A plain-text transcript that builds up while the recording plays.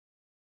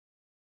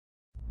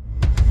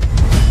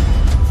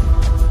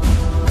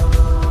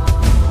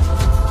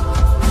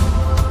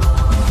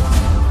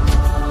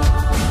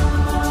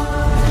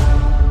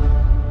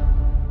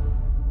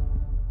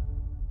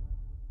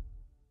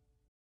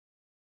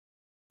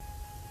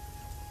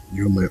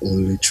You're my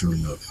only true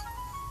love.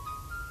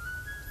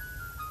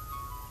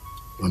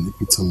 An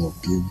epitome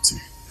of beauty.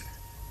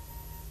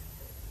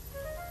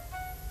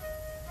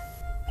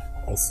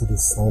 I see the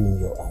sun in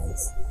your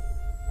eyes.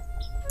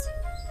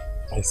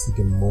 I see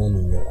the moon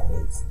in your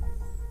eyes.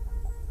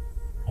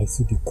 I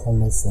see the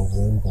colors of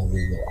rainbow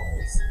in your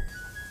eyes.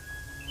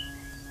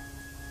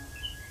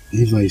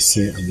 If I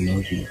say I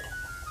love you,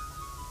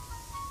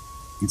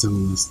 it's an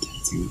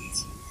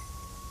understatement.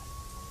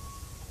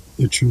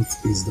 The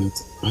truth is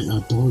that I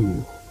adore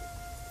you.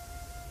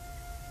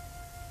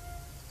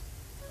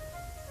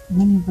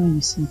 Whenever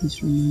you say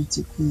these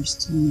romantic words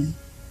to me,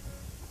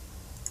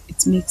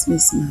 it makes me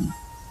smile.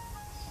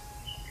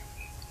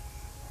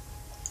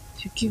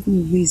 You give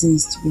me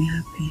reasons to be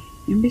happy.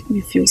 You make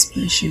me feel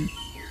special.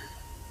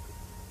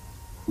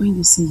 When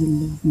you say you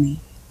love me,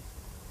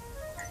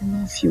 I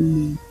love you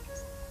more.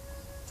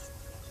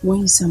 When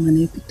you say I'm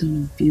an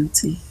epitome of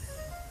beauty,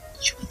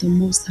 you are the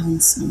most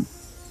handsome.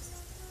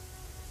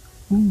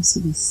 When you see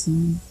the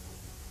sun,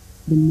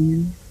 the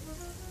moon,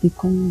 the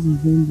colors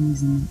of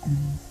rainbows in your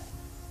eyes,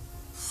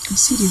 I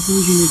see the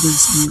whole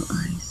universe in your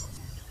eyes.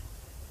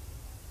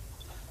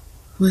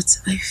 But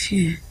I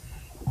fear.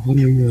 What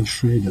are you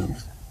afraid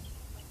of?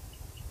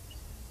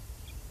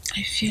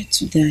 I fear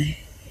to die.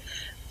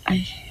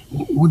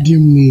 What do you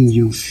mean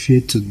you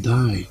fear to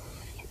die?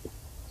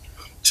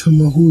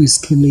 Chama, who is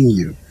killing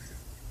you?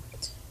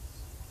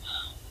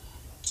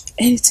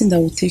 Anything that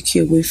will take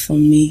you away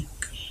from me.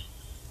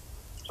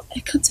 I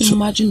can't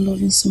imagine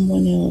loving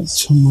someone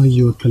else. Chama,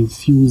 you're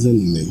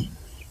confusing me.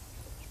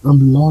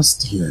 I'm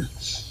lost here.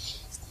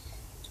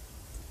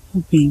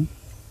 Hoping.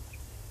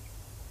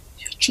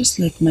 You're just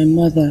like my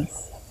mother.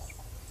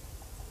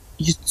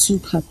 You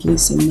took her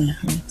place in my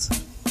heart.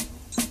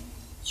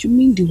 You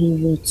mean the whole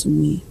world to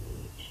me.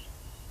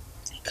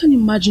 I can't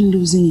imagine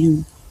losing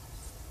you.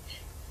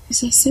 It's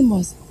the same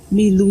as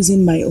me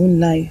losing my own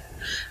life.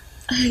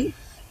 I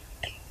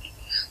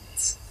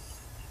can't.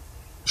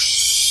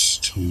 Shh,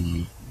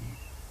 Chama.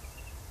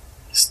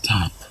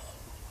 Stop.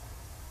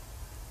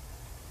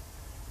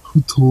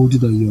 Who told you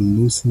that you're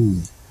losing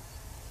me?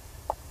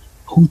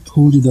 Who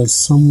told you that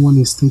someone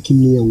is taking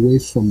me away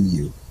from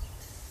you?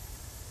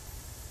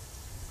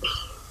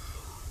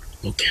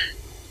 Okay.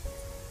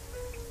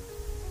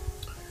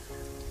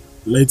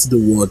 Let the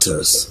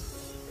waters,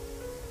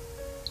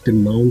 the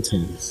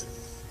mountains,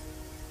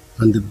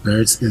 and the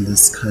birds in the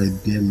sky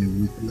bear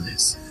me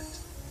witness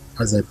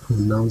as I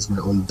pronounce my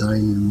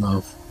undying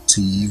love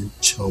to you,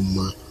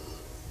 Choma,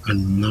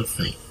 and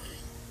nothing,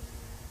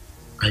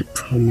 I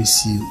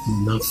promise you,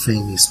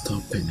 nothing is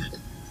stopping it.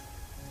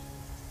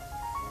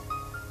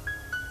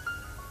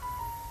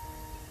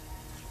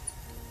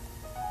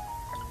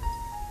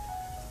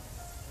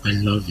 I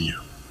love you.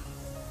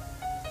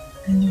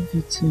 I love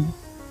you too.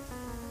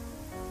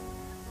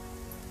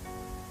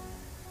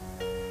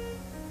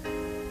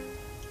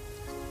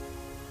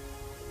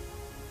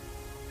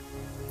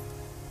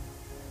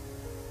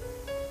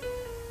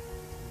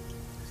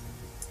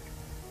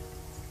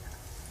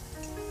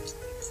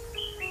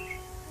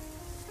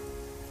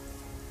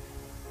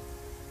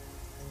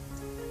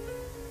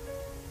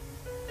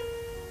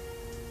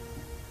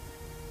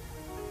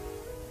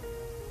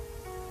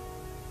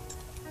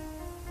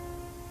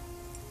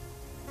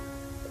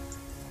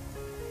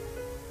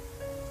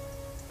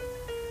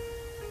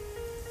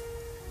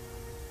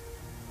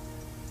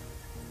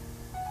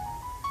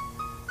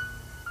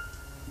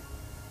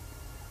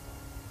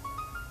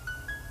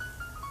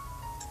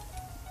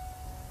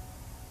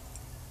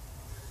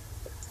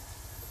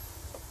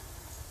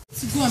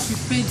 To go and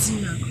prepare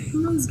dinner.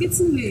 No, it's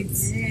getting late.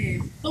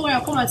 Yeah. Don't worry,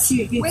 I'll come and see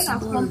you again. When I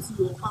come to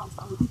your house,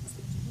 I'll do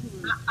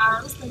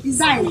this. Is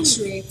that a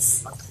threat?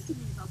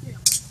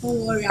 Don't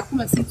worry, I'll come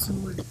and see you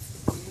tomorrow.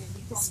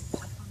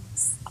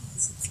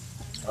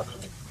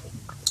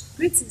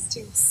 Greetings,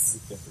 James.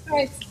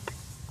 Alright.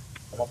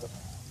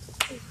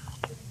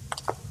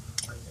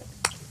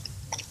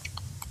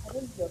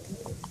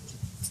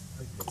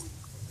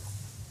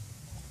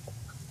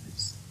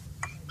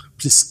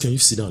 Please, can you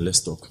sit down? Let's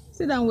talk.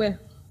 Sit down where?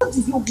 What do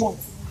you want?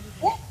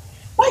 Eh?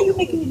 Why are you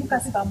making me look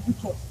as if I'm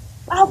wicked?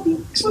 I've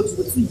been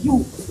truthful to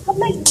you. I'm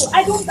like,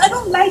 I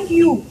don't like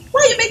you.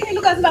 Why are you making me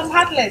look as if I'm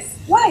heartless?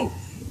 Why?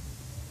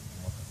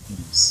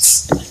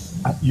 Please.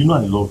 You know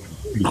I love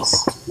you. Please.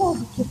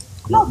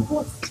 Love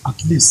what?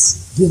 At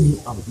least hear me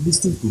out.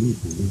 Listen to me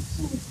for me.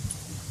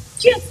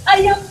 Yes, I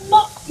am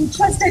not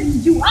interested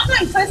in you. I'm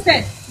not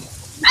interested.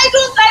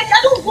 I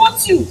don't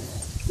want you.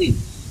 Please,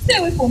 stay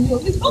away from me.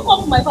 Please don't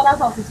come to my father's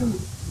house with me.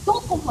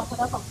 Don't come to my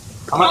father's house.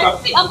 See,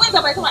 I'm going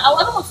to my family.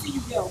 I don't want to see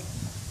you here.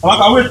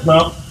 Amaka, wait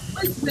now.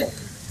 Wait.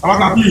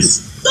 Amaka,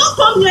 please. Don't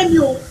come near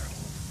me.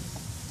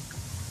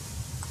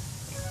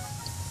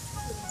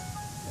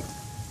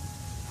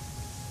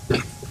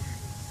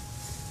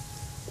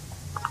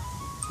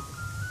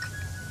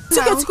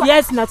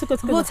 Yes, now take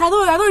it. But I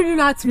don't really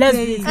know how to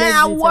play it.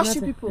 I watch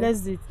you people.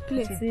 Let's do it.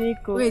 Play.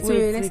 Cinco. Wait,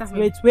 let's start.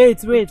 Wait.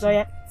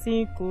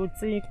 Cinco.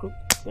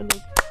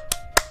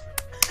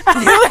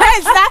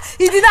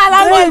 He did not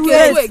allow me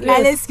to wait.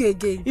 Let's go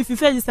again. If you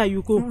fail this time,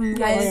 you go. Let's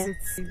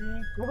dance.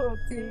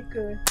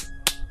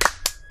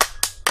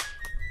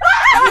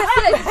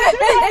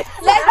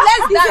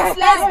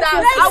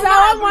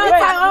 One more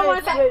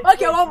time.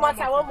 Okay, one more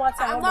time. One more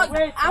time.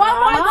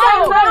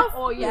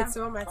 Oh yeah.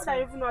 One more time.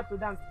 I even know how to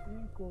dance.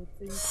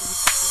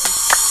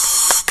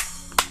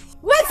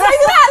 Wait, so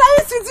you don't allow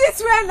me to do it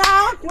well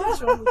now? What's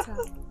wrong with her?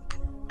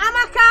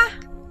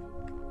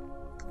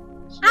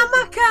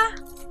 Amaka.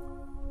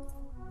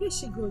 Where's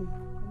she going?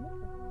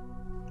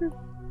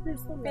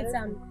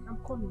 I'm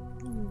coming.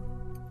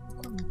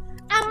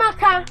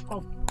 Amaka.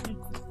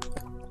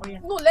 Oh yeah.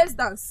 No, let's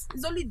dance.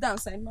 It's only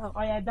dance I know.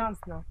 Oh yeah, dance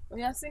now. Oh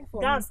yeah, sing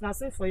for Dance now,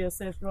 sing for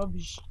yourself,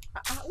 rubbish.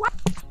 What?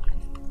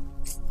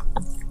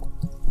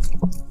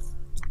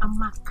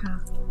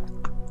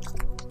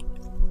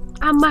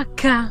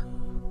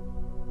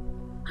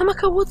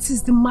 Amaka, what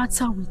is the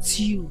matter with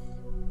you?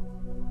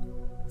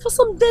 For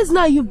some days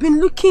now, you've been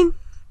looking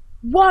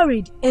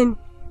worried and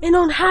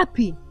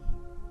unhappy.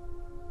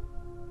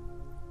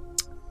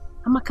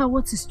 Amaka,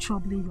 what is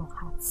troubling your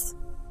heart?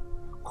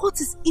 What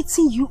is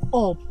eating you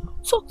up?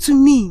 Talk to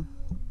me.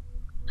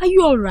 Are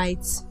you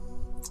alright?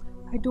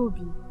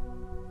 Adobe,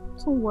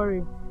 don't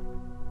worry.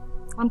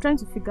 I'm trying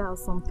to figure out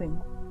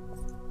something.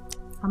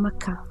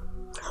 Amaka,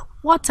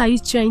 what are you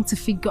trying to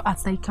figure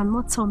out that you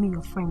cannot tell me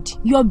your friend?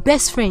 Your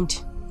best friend.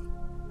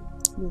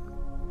 Look,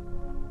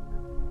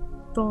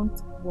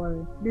 don't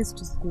worry. Let's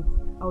just go.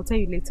 I'll tell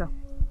you later.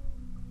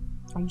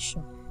 Are you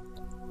sure?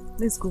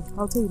 Let's go.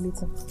 I'll tell you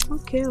later.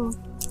 Okay,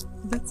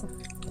 better.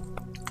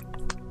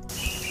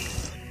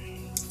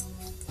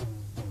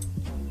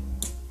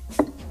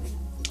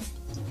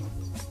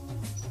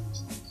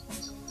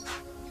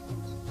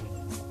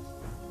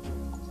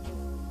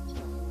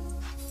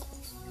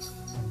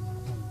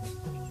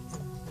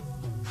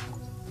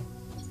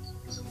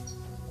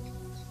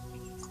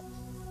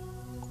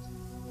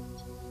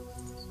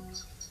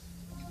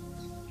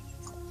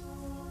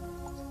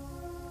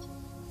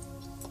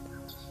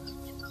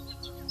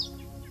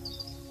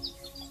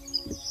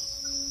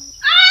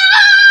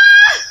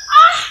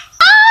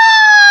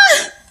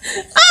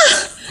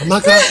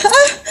 Amaka.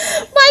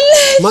 My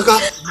leg. Amaka.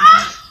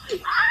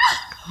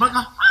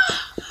 Amaka.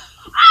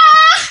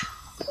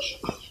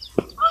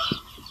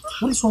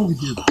 What is wrong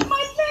with you?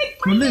 My leg.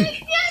 Your leg?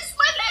 Yes,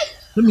 my leg.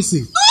 Let me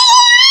see.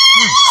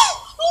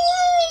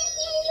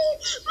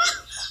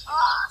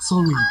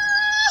 Sorry.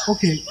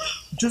 Okay,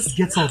 just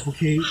get up,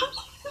 okay?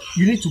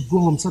 You need to go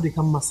home so they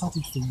can massage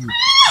it for you.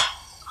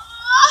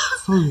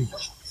 Sorry.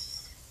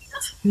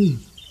 Hey,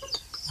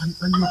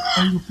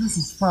 and your place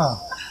is far.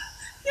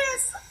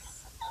 Yes.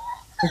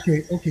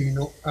 Okay, you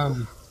know,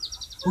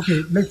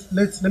 okay,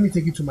 let me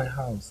take you to my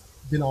house.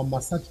 Then I'll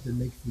massage the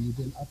leg for you.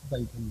 Then after that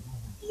you can go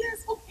home.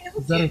 Yes, okay.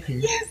 Is that okay?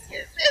 Yes.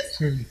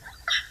 Sorry.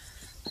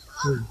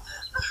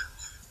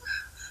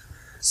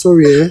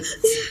 Sorry, eh?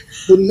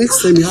 But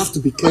next time you have to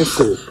be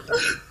careful.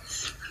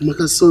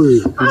 Amaka, sorry.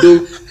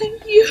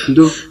 Thank you.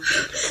 Ndo.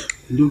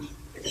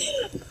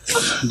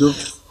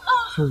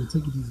 Sorry,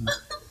 take it easy.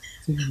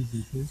 Take it easy,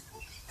 okay?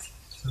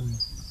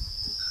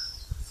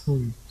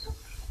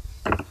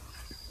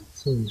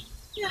 Sorry.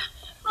 Yeah.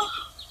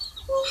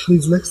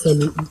 Please, next time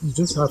you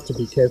just have to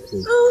be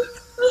careful.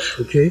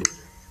 Okay?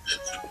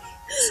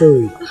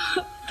 Sorry.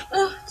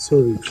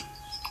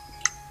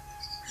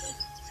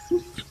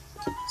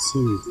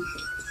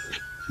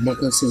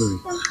 Amaka, sorry.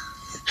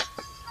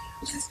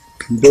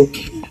 Ndo.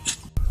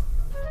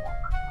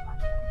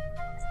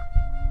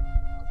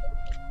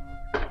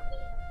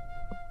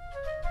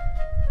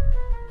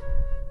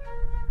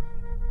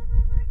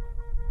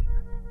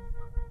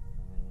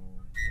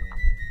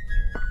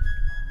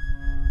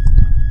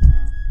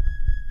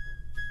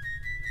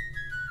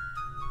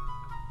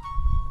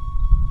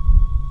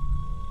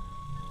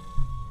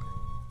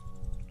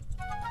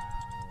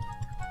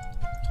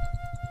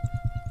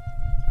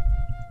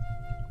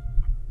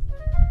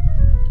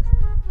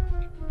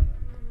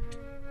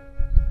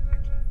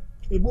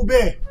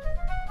 Ebube!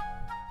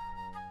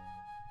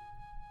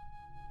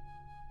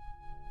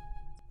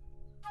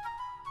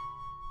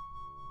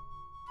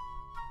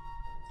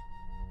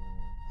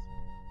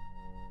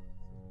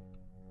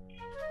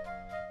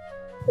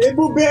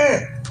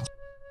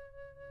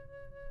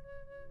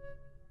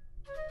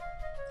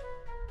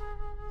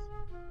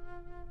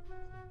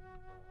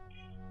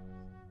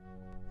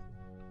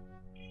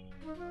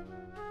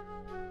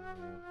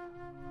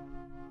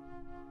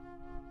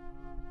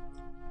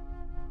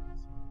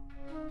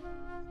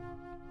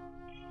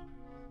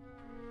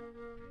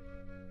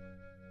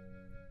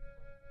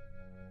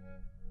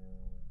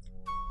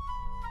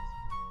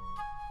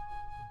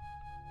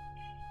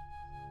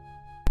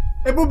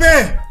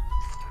 Ebube!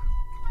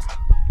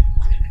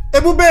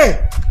 Ebube!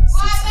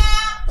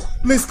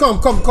 Please come.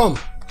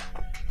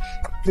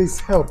 Please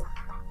help.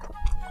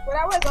 But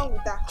what's wrong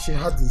with that? She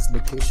had this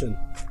location.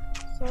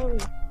 Sorry.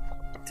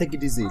 Take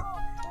it easy.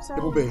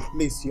 Sorry. Ebube,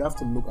 please, you have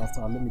to look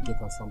after her. Let me get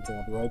her something.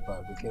 I'll be right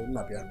back, okay?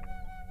 Nabia.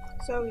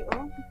 Sorry,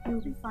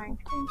 you'll be fine.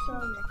 I'm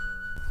sorry.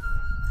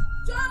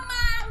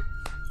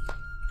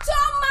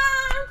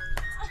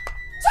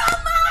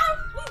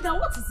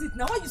 it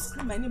now? Why you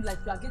scream my name like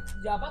you are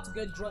about to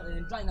get drowned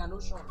in an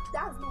ocean?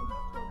 That's not the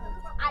problem.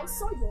 I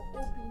saw your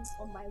Obi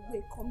on my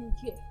way coming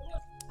here.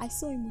 I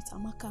saw him with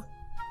Amaka.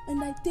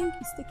 And I think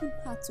he's taking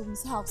her to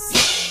his house.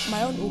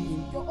 My own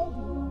Obi. Your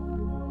Obi.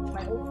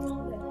 My Obi.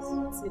 Yes.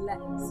 It's a lie.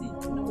 See,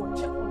 you know what?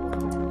 Check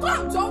on.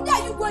 Come, John, where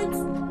are you going to?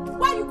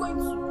 Where are you going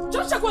to?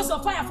 Just check what's on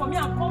fire for me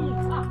and come in.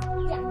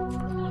 Yeah.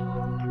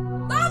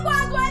 Don't go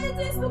and do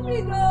anything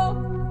stupid, though.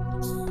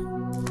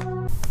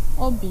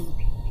 Obi,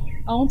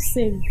 I want to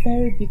say a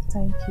very big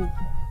thank you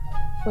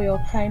for your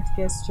kind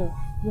gesture.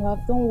 You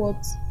have done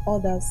what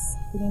others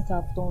couldn't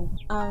have done,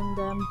 and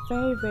I'm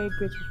very, very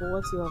grateful for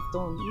what you have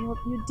done.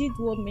 You did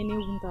what many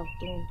wouldn't have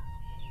done.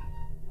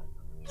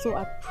 So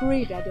I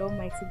pray that the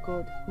Almighty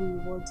God will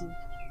reward you.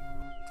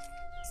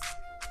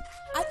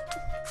 I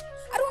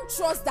don't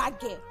trust that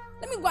girl.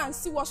 Let me go and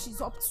see what she's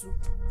up to.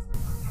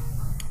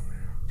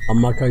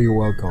 Amaka, you're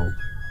welcome.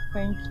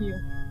 Thank you.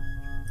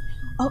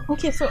 Oh,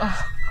 okay, so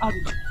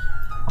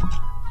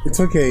It's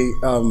okay.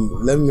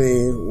 Let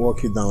me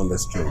walk you down the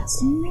street.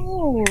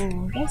 no,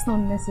 that's not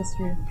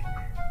necessary.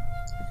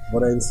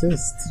 But I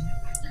insist.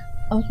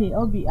 Okay,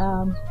 Obi,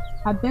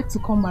 I beg to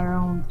come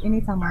around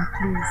anytime I'm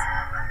pleased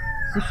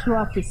to show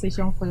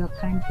appreciation for your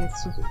kind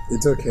gesture.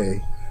 It's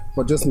okay.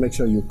 But just make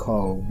sure you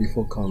call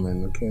before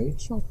coming, okay?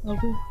 Sure, I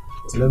will.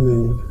 So let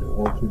me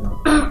walk you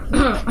down.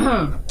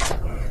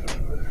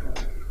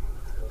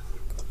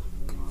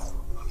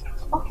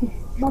 Okay,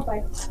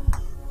 bye-bye.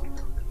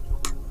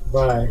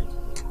 Bye.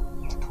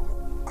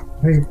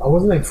 Hey, I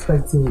wasn't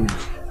expecting you.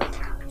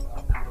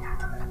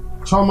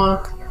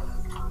 Choma,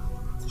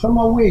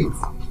 wait.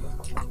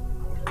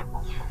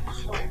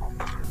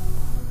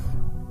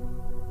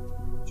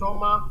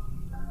 Choma,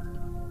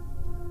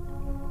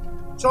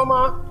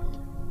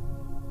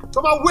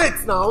 wait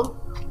now.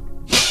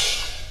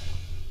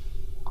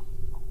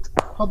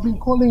 I've been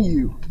calling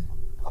you.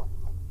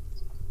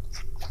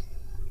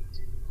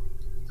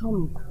 Tell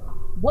me,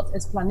 what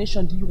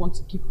explanation do you want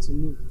to give to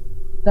me?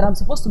 That I'm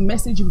supposed to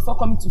message you before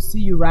coming to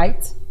see you,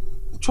 right?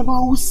 Choma,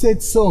 who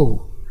said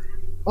so?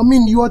 I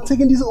mean, you are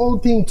taking this whole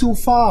thing too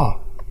far.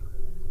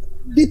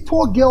 The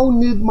poor girl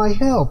needs my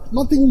help,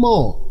 nothing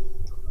more.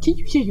 Can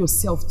you hear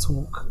yourself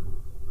talk?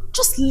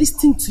 Just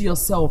listen to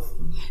yourself.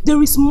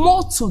 There is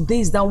more to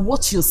this than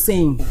what you're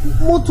saying.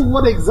 More to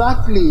what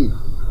exactly?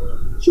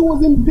 She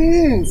was in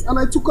pains and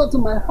I took her to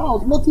my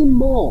house, nothing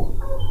more.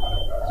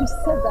 You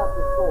said that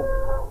before.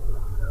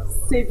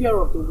 Savior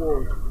of the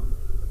world.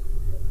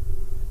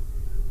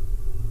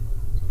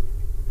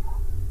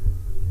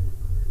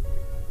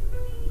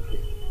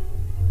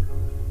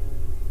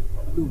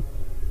 Look,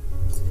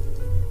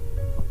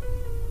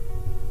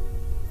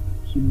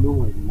 you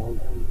know I love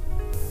you.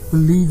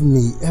 Believe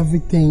me,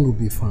 everything will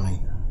be fine.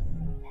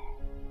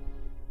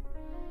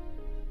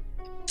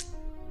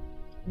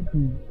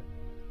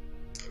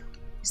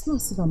 It's not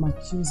as if I'm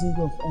accusing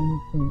you of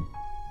anything.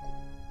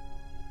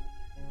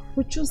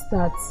 But just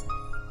that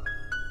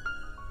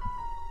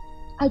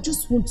I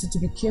just want you to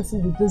be careful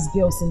with these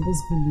girls in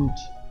this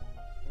village.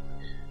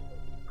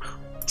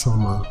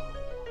 Choma,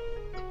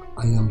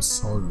 I am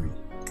sorry.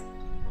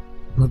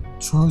 But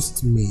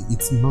trust me,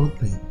 it's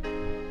nothing.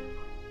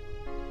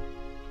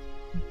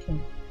 Okay,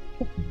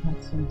 hope you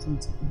had something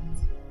to eat.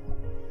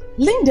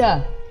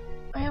 Linda!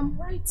 I am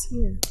right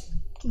here.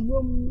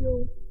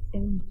 Romeo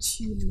and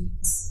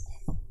Juliet.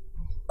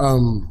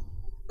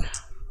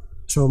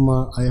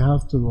 Choma, I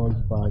have to rush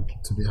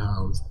back to the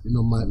house. You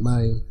know,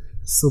 my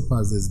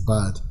sopas is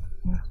bad.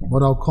 Okay.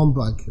 But I'll come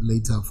back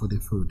later for the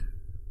food.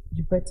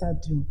 You better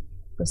do.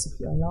 Because if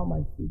you allow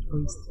my food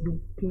waste, you'll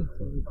pay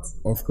for it.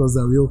 Of course,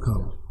 I will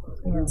come.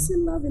 I can see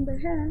love in the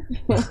hair.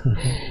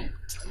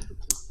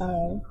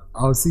 Alright.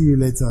 I'll see you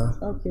later.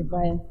 Okay,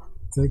 bye.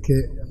 Take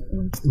care.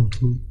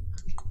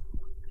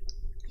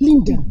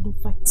 Linda! No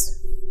fight.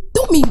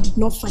 Tell me you did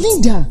not fight.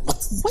 Linda!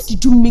 Why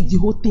did you make the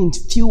whole thing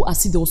feel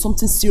as if there was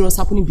something serious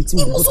happening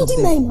between the both of them?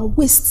 It was something in her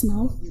waist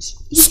now.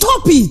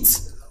 Stop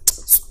it!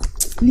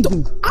 Leave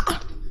me.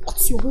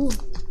 What's your role?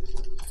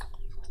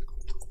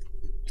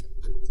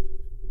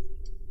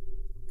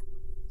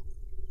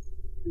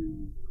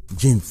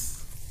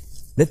 James,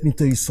 let me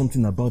tell you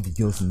something about the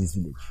girls in this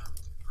village.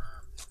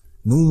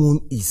 No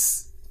one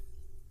is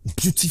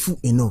beautiful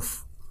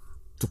enough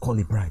to call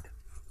a bride,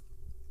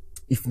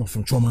 if not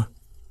from Choma.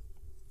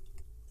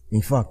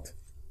 In fact,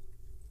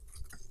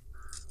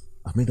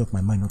 I've made up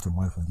my mind not to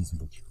marry from this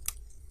village.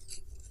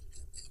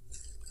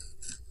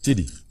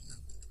 Chidi,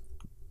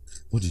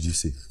 what did you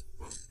say?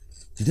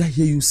 Did I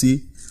hear you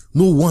say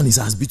no one is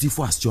as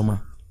beautiful as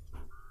Choma?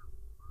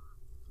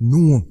 No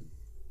one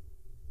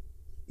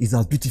is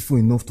as beautiful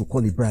enough to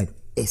call a bride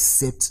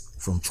except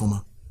from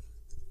Choma.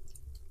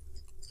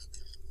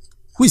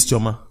 Who is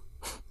Choma?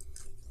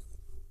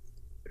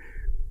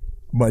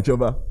 My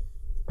Choma.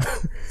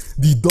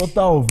 The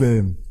daughter of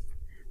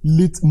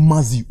late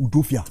Mazi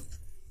Udofia.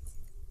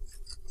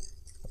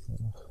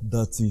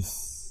 That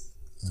is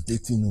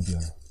dating Nubia.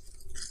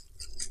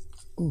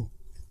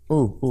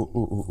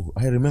 Oh,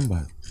 I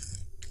remember.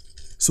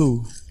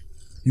 So,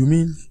 you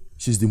mean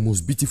she's the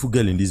most beautiful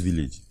girl in this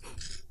village.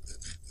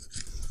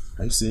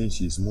 Are you saying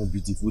she's more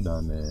beautiful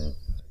than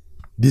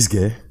this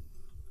girl?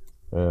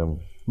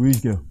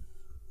 Which girl?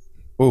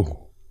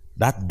 Oh,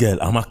 that girl,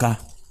 Amaka.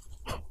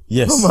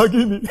 Yes.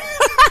 Amaka.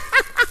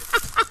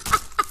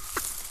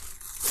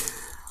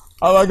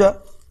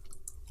 Amaka.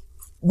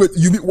 Wait,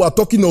 we are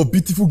talking of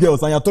beautiful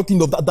girls and you're talking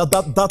of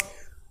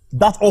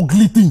that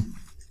ugly thing.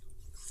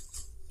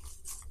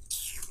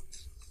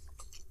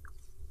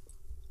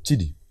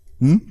 Chidi,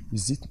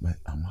 is it my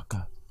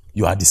Amaka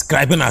you are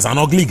describing as an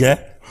ugly girl?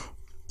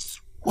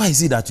 Why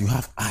is it that you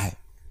have eye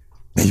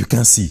but you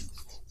can't see?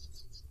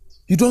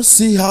 You don't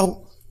see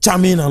how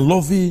charming and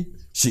lovely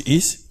she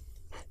is?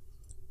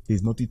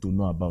 There's nothing to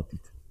know about it.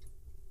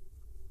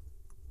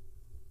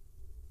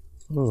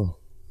 Oh,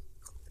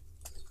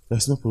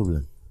 there's no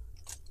problem.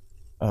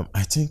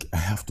 I think I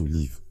have to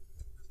leave.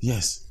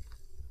 Yes,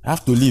 I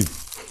have to leave.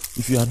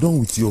 If you are done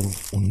with your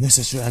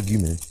unnecessary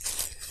argument,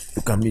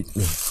 you can meet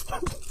me.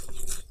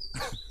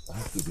 I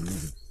have to be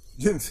leaving.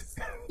 James,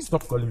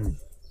 stop calling me.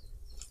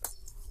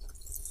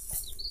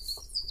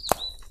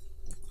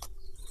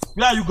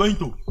 Where are you going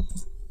to?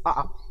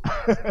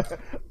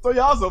 To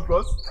your house, of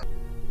course.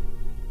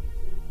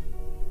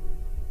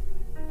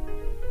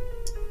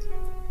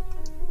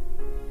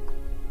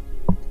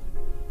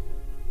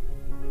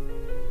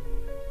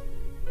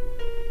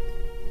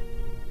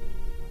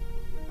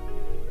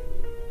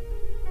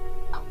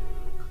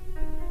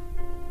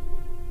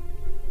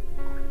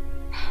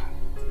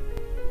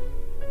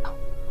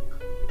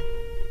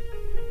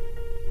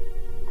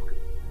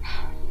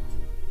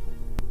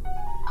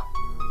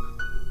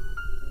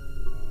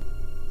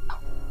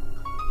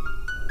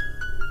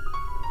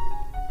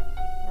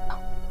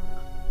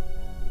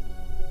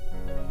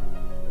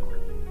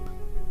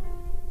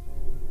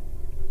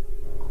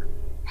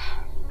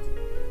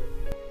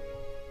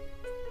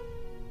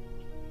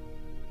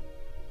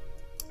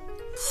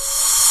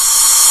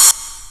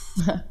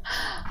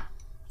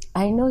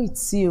 I know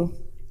it's you.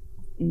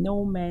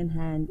 No man's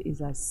hand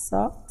is as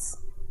soft,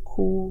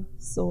 cool,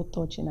 so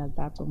touching as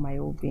that of my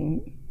old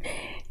baby.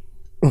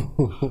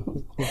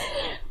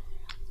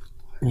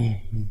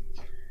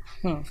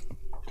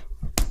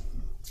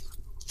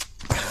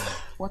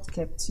 What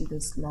kept you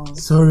this long?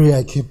 Sorry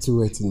I kept you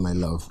waiting, my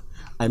love.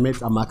 I met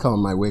Amaka on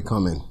my way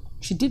coming.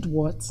 She did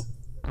what?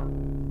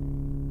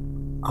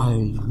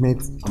 I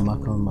met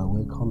Amaka on my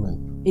way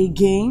coming.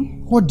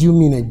 Again? What do you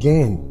mean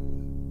again?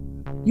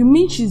 You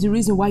mean she's the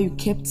reason why you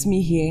kept me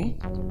here?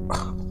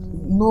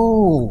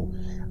 No.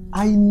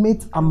 I met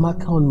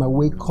Amaka on my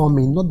way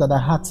coming, not that I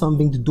had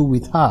something to do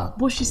with her.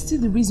 But she's still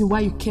the reason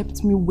why you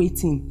kept me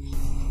waiting.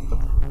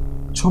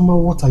 Choma,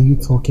 what are you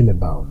talking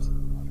about?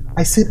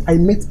 I said I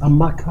met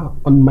Amaka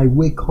on my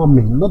way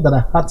coming, not that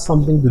I had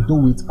something to do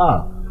with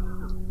her.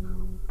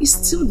 It's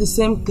still the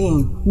same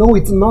thing. No,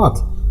 it's not.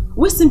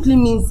 Which simply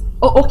means,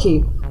 oh,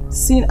 okay,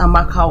 seeing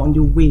Amaka on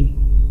the way.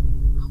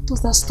 How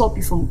does that stop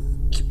you from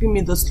keeping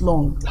me this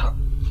long?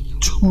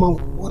 Choma,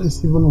 what is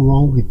even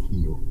wrong with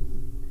you?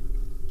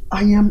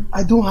 I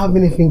don't have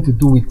anything to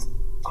do with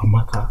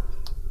Amaka.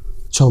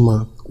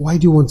 Choma, why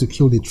do you want to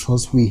kill the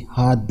trust we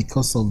had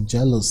because of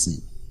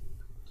jealousy?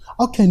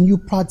 How can you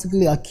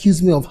practically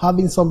accuse me of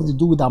having something to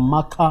do with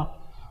Amaka,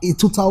 a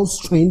total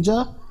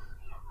stranger?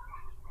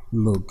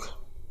 Look,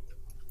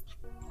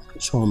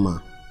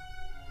 Choma,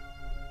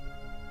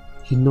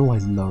 you know I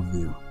love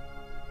you,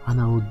 and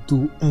I will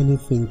do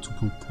anything to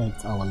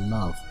protect our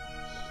love.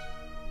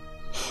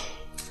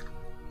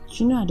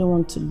 You know I don't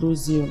want to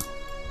lose you.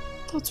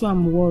 That's why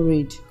I'm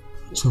worried.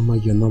 Choma,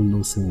 you're not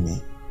losing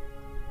me.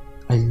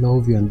 I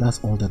love you and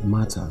that's all that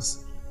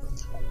matters.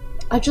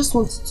 I just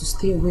wanted to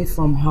stay away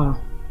from her.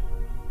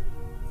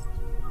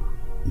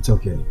 It's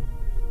okay.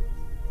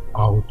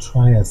 I'll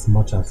try as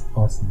much as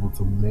possible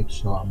to make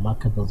sure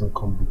Amaka doesn't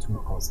come between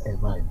us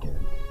ever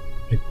again.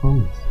 I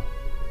promise.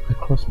 I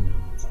cross my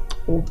heart.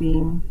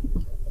 Obi.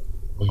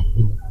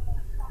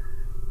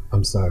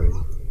 I'm sorry.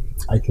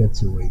 I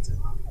kept you waiting.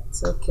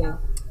 It's okay.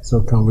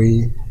 So can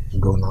we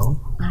go now?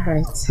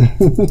 Alright.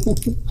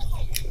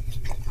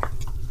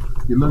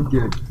 You look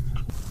good.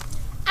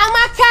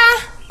 Amaka!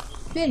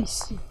 Where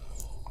is she?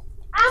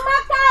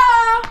 Amaka!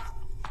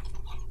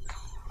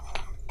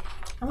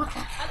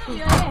 Amaka! You're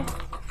here.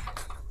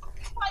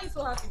 Why are you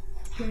so happy?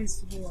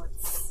 Guess what?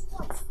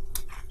 What?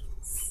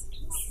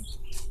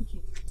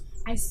 Okay.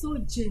 I saw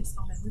James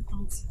on my way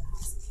down to your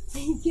house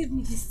and he gave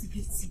me this to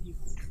give to you.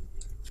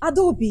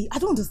 Adobe, I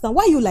don't understand.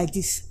 Why are you like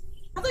this?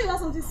 I thought you had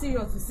something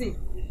serious to say.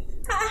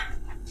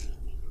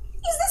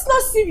 Is this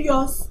not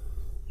serious?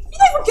 You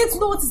don't even get to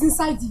know what is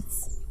inside it.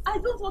 I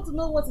don't want to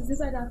know what is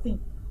inside that thing.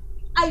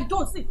 I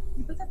don't. See,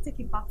 you better take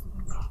it back to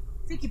him.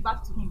 Take it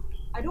back to him.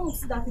 I don't want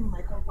to see that thing in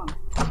my compound.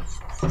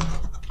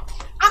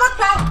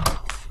 Amaka!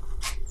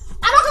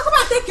 Amaka, come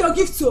and take your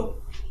gift too.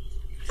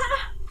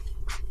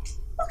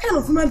 What kind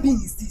of human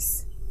being is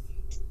this?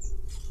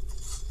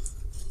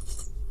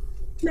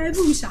 Now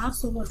even wish I have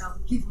someone that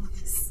will give me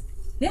this.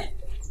 Yeah?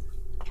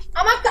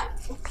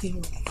 Amaka!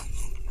 Okay.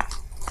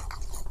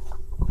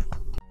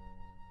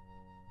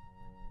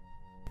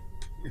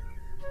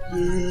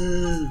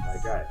 My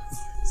guy.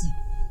 See,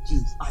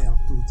 James, I have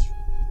told you.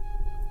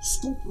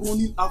 Stop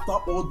running after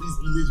all these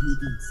village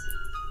meetings.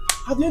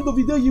 At the end of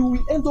the day, you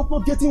will end up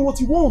not getting what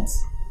you want.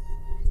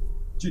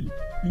 Judy,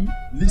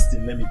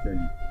 listen, let me tell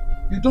you.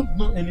 You don't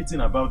know anything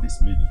about these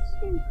meetings.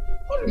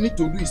 All you need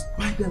to do is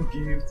buy them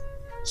gifts,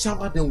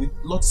 shower them with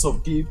lots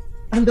of gifts,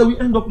 and they will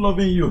end up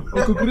loving you.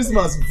 Uncle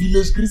Christmas,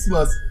 village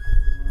Christmas.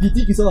 You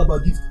think it's all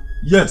about gifts?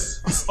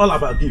 Yes, it's all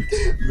about gifts.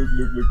 Look,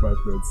 my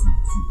friend, see,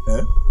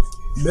 eh?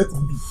 Let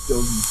me tell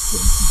you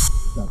something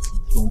that you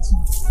don't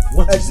know.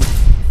 What is it?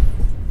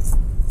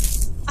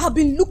 I've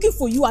been looking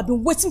for you. I've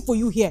been waiting for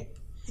you here.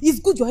 It's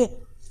good you're here.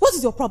 What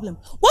is your problem?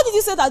 What did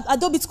you say that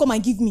Adobe to come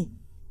and give me?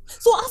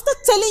 So after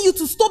telling you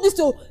to stop this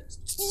your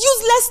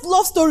useless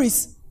love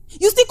stories,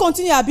 you still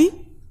continue, Abby?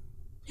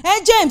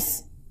 Hey,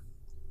 James!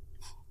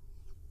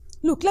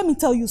 Look, let me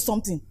tell you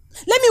something.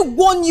 Let me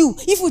warn you,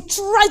 if you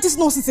try this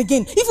nonsense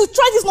again,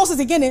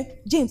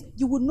 James,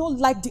 you will not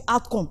like the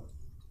outcome.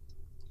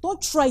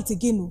 Don't try it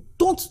again, no.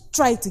 Don't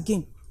try it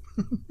again.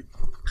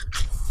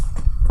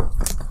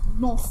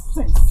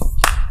 Nonsense.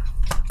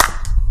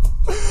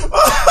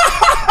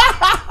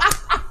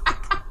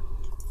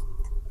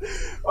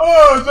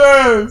 Oh,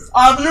 James,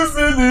 have you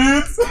seen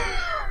it?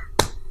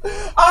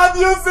 Have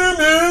you seen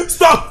it?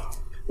 Stop!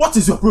 What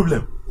is your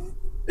problem?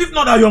 If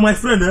not that you're my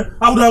friend,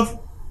 I would have...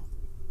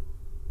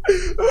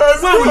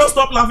 Why will you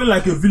stop laughing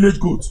like a village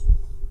goat?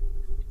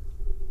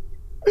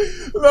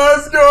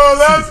 Let's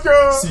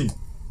go. See,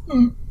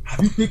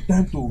 have you taken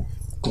time to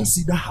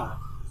consider her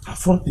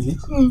front leg,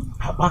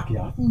 her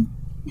backyard?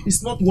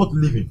 It's not worth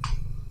living.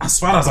 As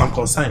far as I'm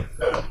concerned,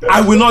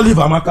 I will not leave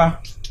Amaka.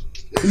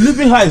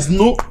 Leaving her is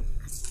no...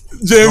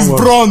 James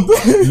Bond.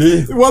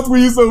 What will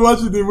you so much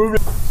in the movie?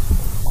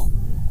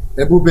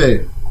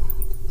 Ebube,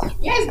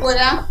 Yes,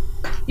 brother.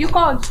 You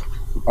called.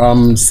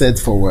 I'm set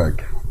for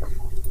work.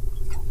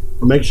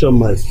 Make sure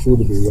my food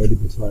will be ready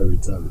before I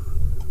return.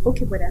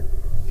 Okay, brother.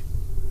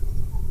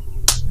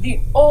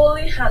 The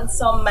only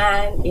handsome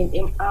man in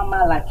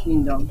Amala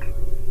Kingdom.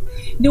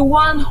 The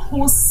one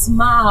whose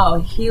smile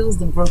heals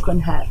the broken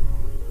heart.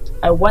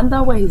 I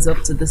wonder why he's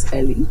up to this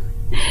early.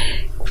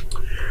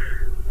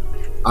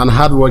 An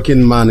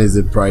hardworking man is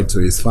a pride to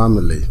his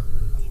family.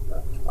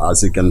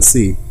 As you can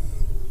see,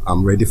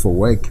 I'm ready for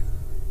work.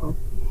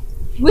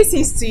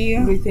 Greetings to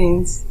you.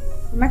 Greetings.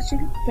 I'm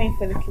actually preparing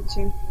for the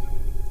kitchen.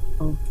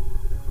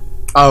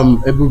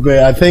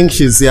 Ebube, I think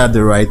she's here at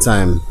the right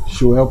time.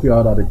 She will help you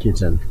out at the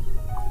kitchen.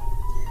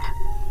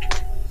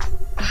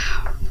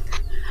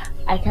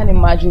 I can't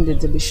imagine the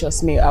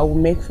delicious meal I will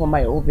make for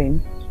my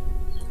oven.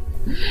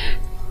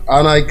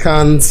 And I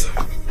can't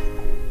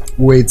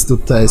wait to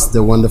test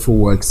the wonderful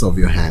works of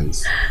your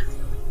hands.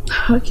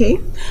 Okay,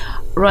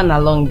 run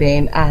along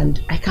then,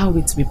 and I can't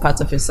wait to be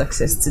part of your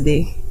success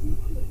today.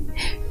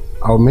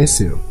 I'll miss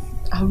you.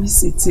 I'll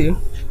miss you too.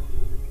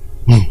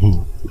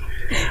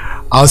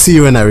 I'll see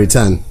you when I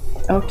return.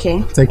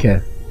 Okay. Take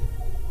care.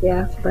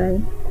 Yeah, bye.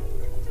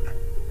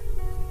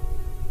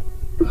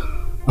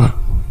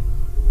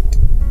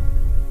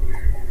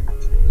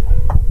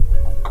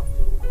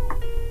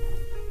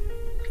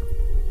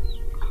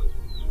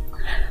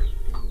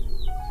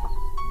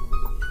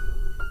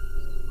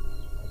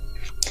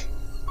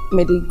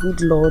 May the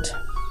good Lord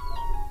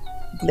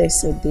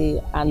bless your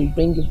day and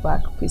bring you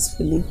back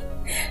peacefully.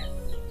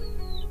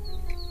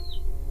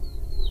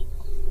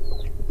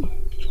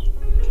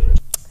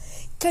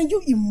 Can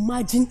you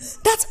imagine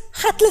that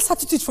heartless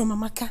attitude from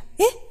Amaka?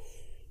 Eh?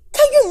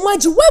 Can you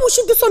imagine? Why would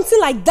she do something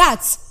like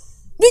that?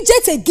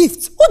 Reject a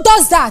gift. Who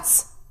does that?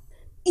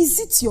 Is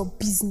it your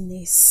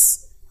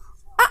business?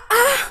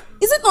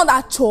 Is it not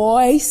a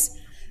choice?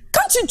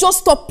 Can't you just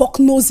stop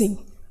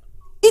pock-nosing?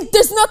 It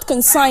does not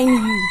concern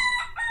you.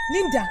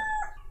 Linda,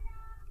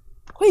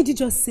 what did you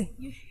just say?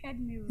 You heard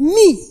me.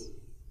 Me?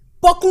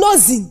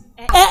 Pock-nosing?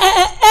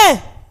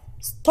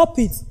 Stop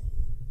it.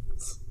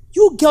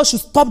 You girls should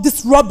stop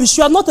this rubbish.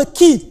 You are not a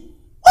kid.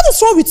 What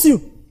is wrong with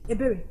you?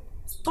 Ebere,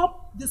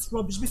 stop this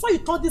rubbish before you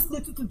turn this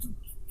lady to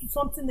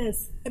something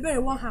else.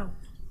 Ebere, one hand.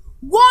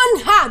 One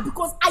hand,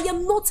 because I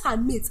am not her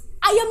mate.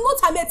 I am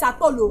not her mate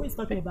at all. Who is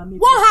talking about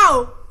mate? One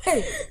hand.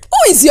 Hey.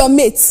 Who is your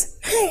mate?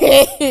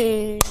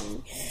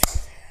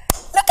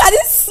 Look at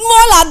this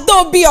small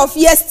Adobe of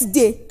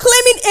yesterday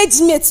claiming age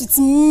mate with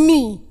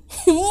me.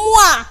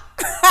 Moi.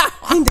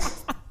 Linda.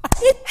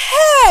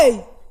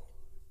 Hey.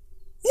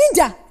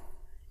 Linda.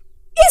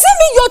 Is it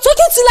me you're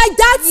talking to like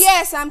that?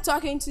 Yes, I'm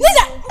talking to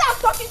Linda, you. I'm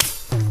talking. Is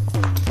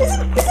it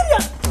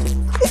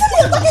me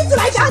you're talking to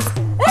like that?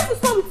 Let's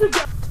start with you,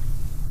 girl.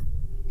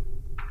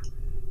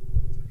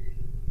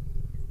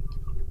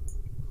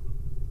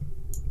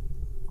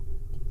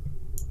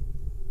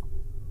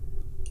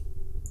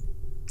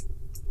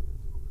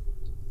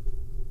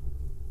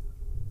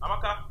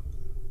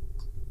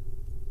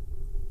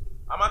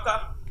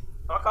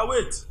 Amaka,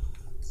 wait.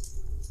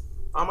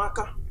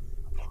 Amaka,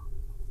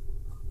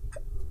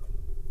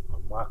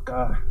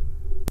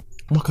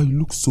 you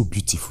look so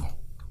beautiful.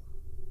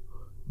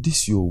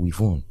 This your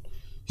weave on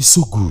is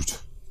so good.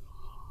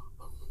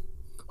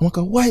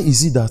 Amaka, why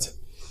is it that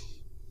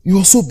You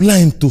are so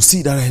blind to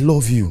see that I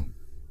love you.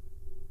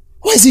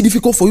 Why is it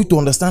difficult for you to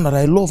understand that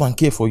I love and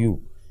care for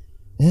you?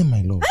 Eh,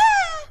 my love?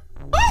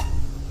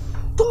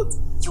 Don't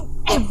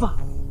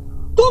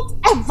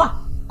ever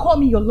call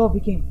me your love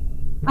again.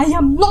 I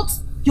am not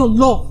your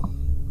love.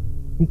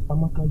 Wait,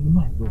 Amaka, you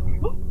know I love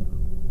you.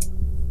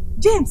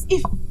 James,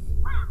 if...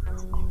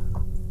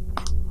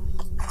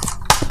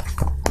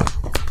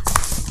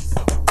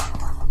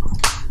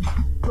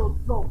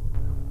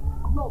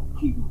 Love,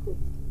 kill you.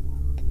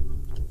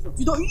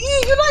 You don't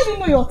even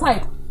know your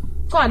type.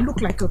 So I look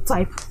like your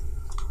type.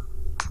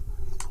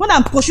 When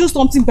I'm pushing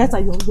something better,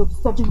 you're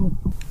disturbing me.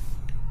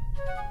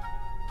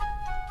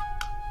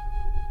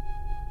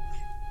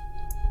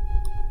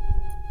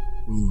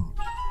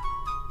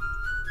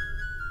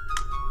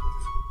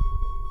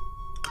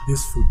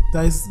 This food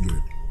tastes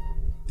good.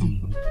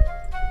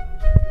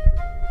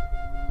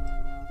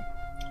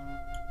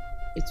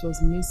 It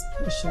was made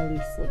specially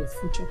for the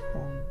future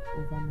crown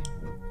over my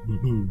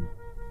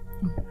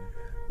head.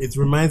 It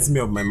reminds me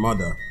of my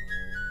mother.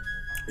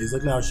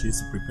 Exactly how she used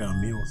to prepare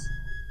meals.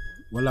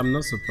 Well, I'm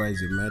not surprised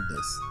you made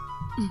this.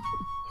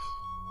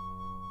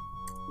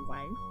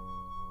 Why?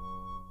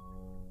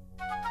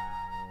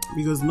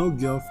 Because no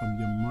girl from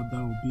your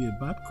mother will be a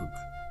bad cook.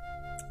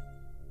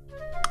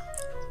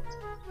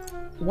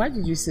 Why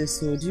did you say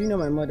so? Do you know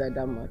my mother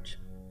that much?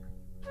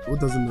 Who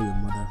doesn't know your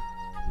mother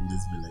in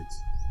this village?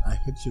 I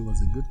heard she was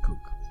a good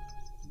cook.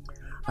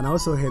 And I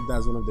also heard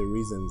that's one of the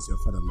reasons your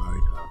father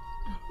married her.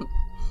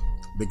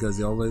 Because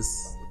you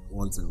always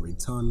want to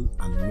return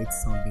and meet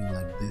something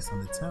like this on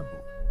the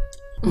table.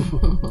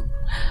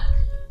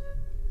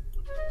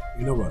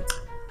 You know what?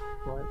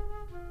 What?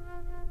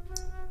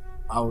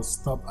 I'll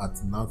stop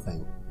at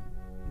nothing.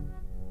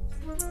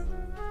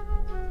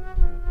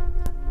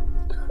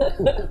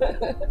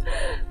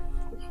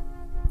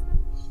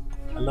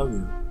 I love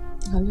you.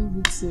 I love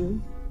you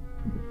too.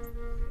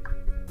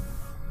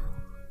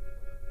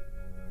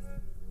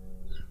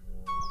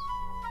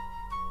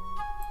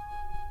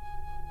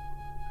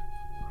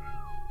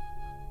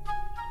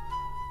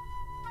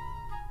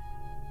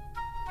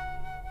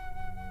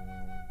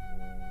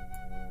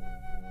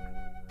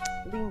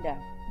 Linda,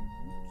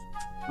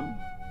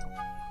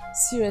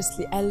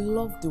 seriously, I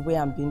love the way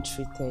I'm being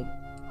treated.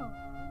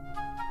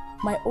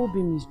 My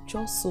Obim is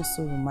just so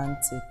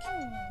romantic.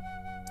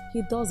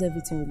 He does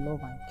everything with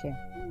love and care.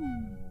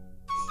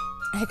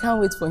 I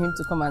can't wait for him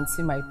to come and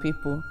see my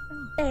people.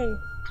 Hey,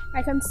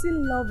 I can see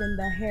love in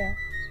the hair.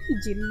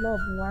 PG love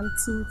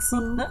wanting to.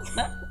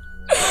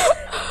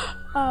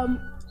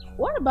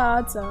 What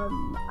about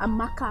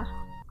Amaka?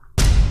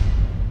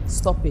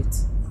 Stop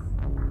it.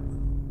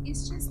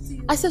 It's just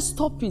you. I said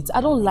stop it. I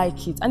don't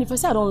like it. And if I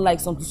say I don't like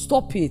something,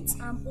 stop it.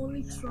 I'm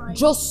only trying.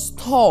 Just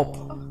stop.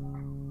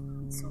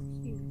 It's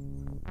okay.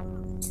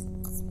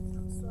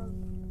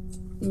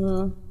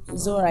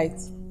 It's alright.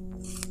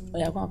 Oh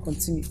yeah, go and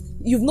continue.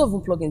 You've not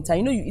even plugged in time.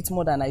 You know you eat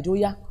more than I do.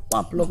 Yeah, go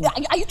and plug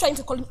in. Are you trying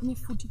to call me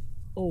foodie?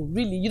 Oh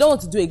really? You don't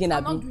want to do it again,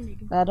 I'm Abby? not doing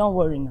it again. Don't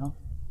worry now.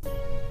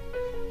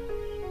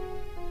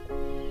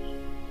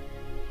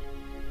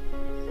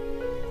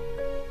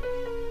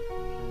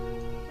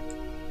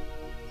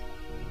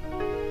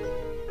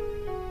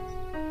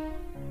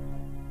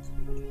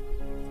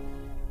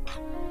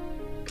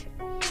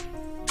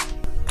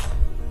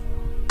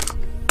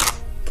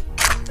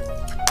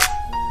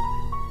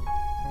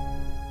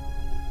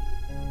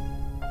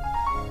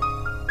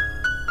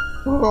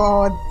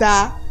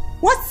 Brother,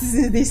 what is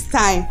it this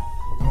time?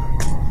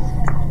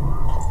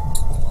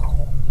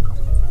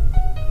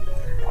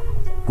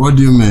 What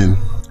do you mean?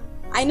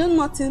 I know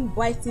nothing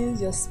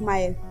brightens your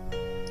smile,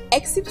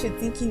 except you're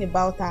thinking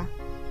about her.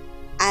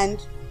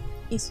 And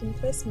it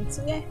impressed me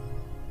too, yeah?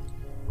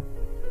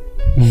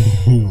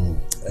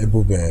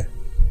 Ebube.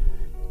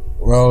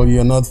 Well,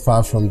 you're not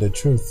far from the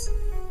truth.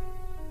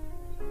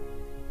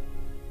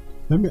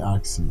 Let me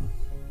ask you.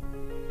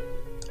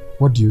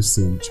 What do you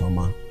see in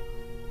Choma?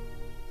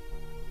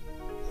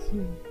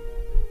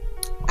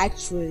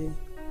 Actually,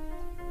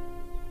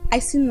 I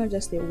see not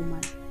just a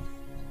woman.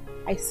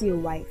 I see a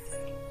wife.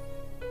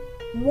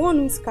 One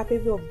who is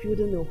capable of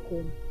building a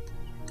home,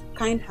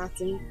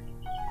 kind-hearted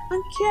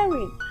and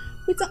caring,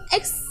 with an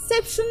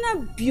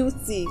exceptional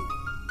beauty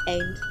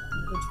and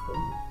good for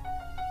me.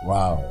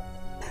 Wow.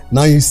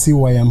 Now you see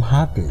why I'm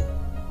happy.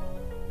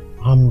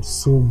 I'm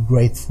so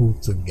grateful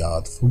to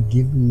God for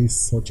giving me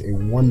such a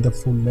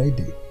wonderful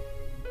lady.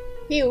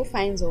 He who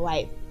finds a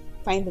wife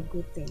finds a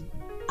good thing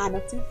and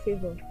obtain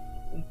favor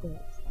from God.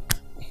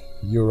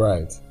 You're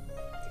right.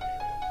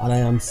 And I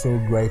am so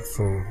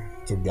grateful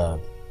to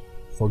God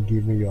for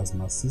giving you as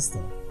my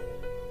sister.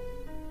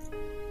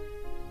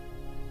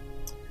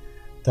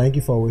 Thank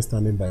you for always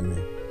standing by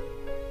me.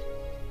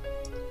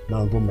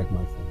 Now go make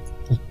my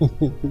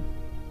friend.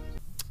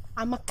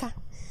 Amaka,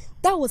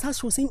 that was how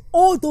she was saying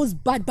all those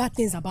bad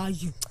things about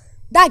you.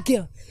 That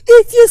girl,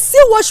 if you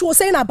see what she was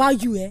saying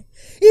about you,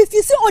 if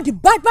you see all the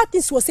bad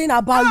things she was saying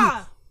about you,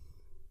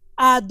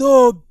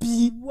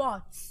 Adobe.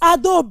 What?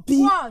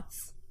 Adobe. What?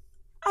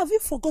 Have you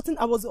forgotten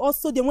I was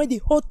also there when the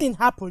whole thing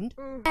happened?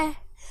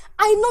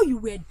 I know you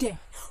were there.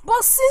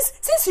 But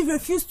since you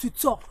refused to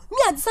talk,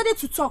 I decided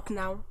to talk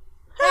now.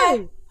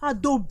 Hey,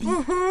 Adobe.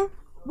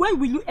 When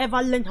will you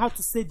ever learn how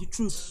to say the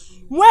truth?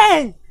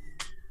 When?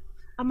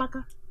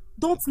 Amaka,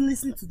 don't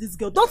listen to this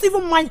girl. Don't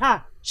even mind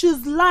her.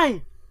 She's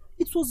lying.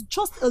 It was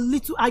just a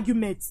little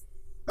argument.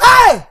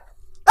 Hey!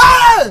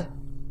 Hey!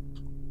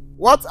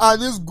 What are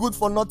these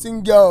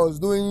good-for-nothing girls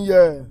doing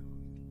here?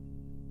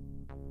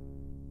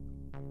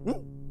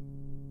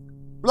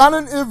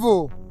 Planning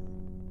evil.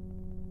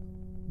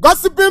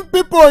 Gossiping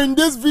people in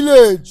this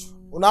village.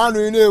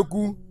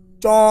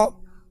 Cho.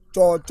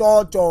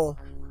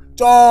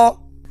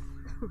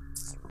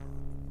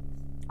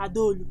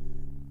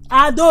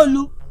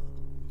 Adolu.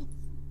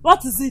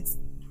 What is it?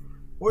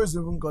 Who is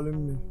even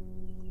calling me?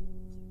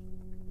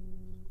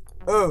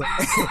 Oh.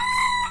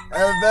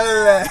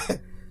 Ebele,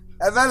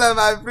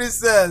 my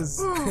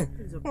princess.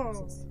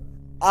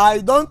 I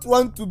don't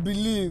want to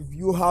believe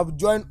you have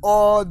joined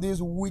all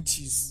these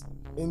witches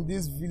in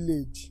this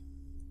village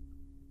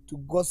to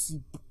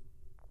gossip.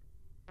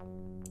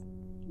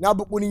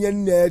 Nyabukuni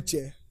yen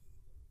neche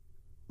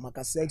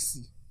maka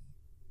sexy.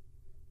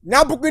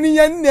 Nyabukuni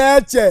yen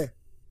neche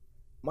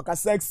maka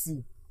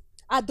sexy.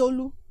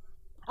 Adolu,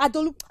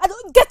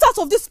 get out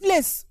of this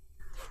place.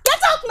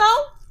 Get out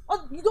now.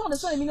 Oh, you don't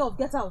understand the meaning of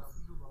get out.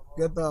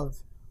 Get out.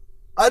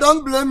 I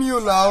don't blame you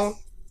now.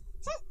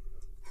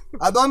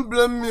 I don't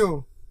blame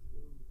you.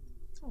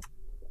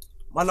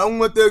 Man, I'm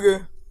going to take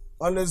it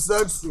on the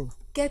sexy.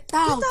 Get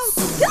out.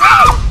 Get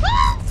out.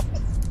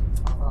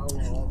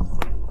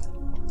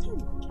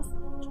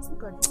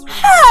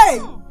 Hey!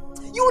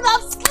 You would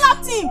have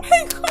slapped him.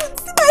 Hey, God,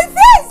 see my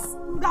face.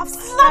 You would have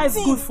slapped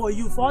him. That's good for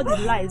you, for all the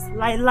lies.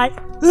 Lie.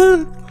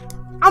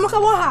 Amaka,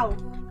 what how?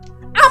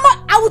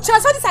 I will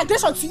transfer this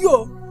aggression to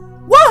you.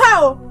 What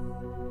how?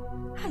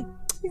 Hi,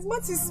 his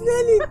mouth is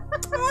smelly.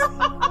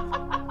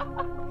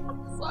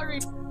 Sorry.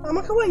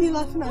 Amaka, why are you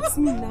laughing at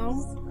me now?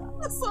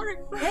 Sorry.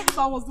 If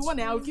I was the one,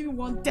 I would give you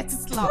one dirty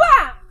slap.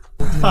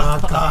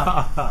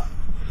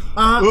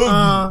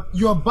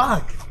 You're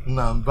back.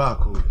 Nah, I'm back.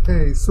 Oh.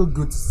 Hey, so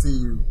good to see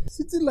you.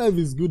 City life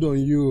is good on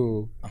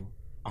you.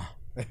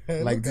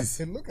 Like look this.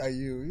 Look at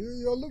you.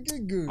 You're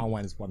looking good. I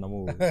want this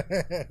Panamo.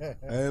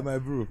 Hey, my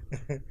bro.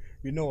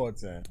 You know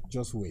what?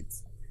 Just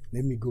wait.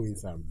 Let me go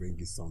inside and bring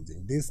you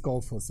something. This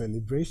call for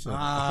celebration.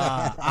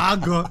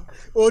 Ago.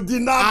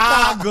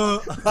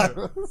 Odinaka.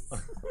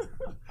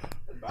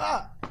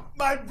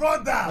 My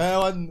brother.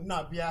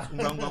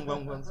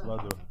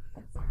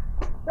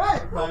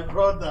 Hey, my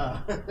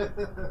brother.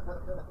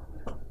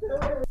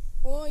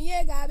 Oh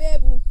yeah,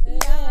 gabebu.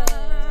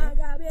 Yeah,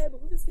 gabebu.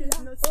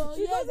 Oh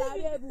yeah,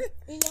 gabebu.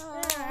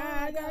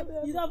 Yeah,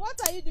 gabebu. What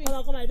are you doing?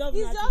 Come on, don't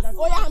It's just...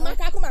 Oh yeah,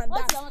 Amaka, come on,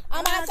 What's dance. your...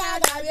 Amaka,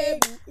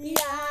 gabebu. Yeah,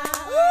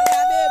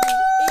 gabebu.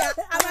 Yeah,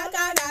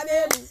 Amaka,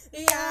 gabebu.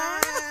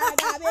 Yeah,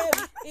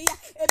 gabebu.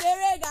 Yeah,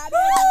 ebere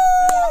gabebu.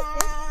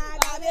 Yeah,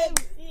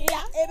 gabebu.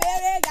 Yeah,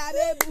 ebere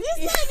gabebu.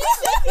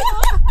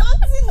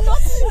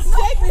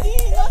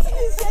 Nothing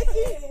is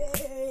shaking.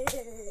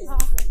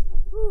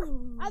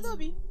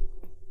 Adobe,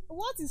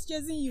 what is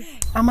chasing you?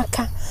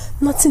 Amaka,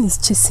 nothing is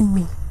chasing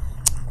me.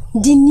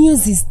 The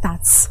news is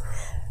that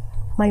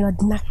my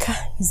Odinaka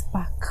is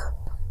back.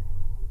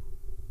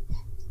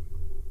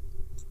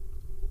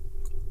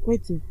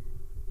 Wait,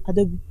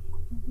 Adobe.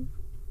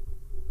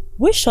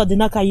 Which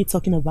Odinaka are you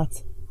talking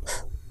about?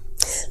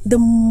 The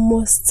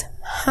most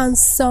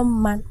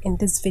handsome man in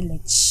this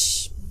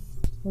village.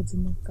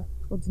 Odinaka.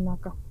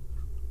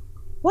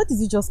 What did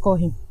you just call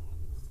him?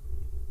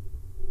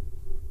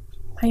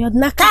 My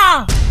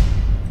Odinaka!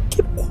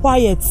 Keep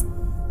quiet.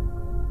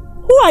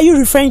 Who are you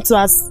referring to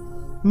as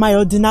my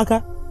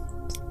Odinaka?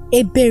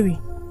 Ebere.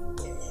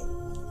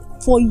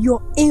 For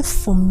your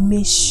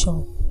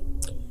information,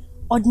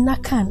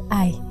 Odinaka and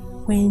I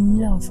were in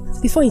love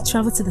before he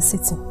traveled to the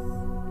city.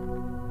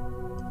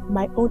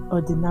 My own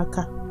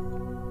Odinaka.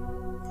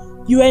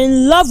 You are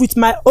in love with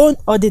my own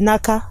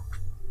Odinaka?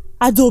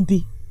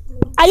 Adobe,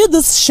 are you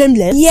this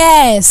shameless?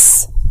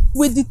 Yes.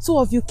 With the two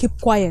of you, keep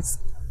quiet.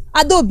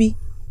 Adobe,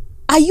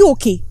 are you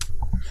okay?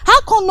 How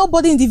come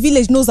nobody in the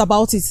village knows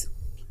about it?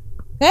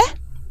 Eh?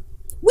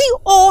 We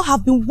all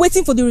have been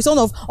waiting for the return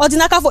of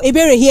Odinaka for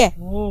Ebere here.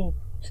 Oh.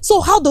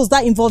 So how does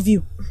that involve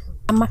you?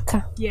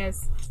 Amaka.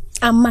 Yes.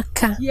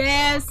 Amaka.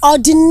 Yes.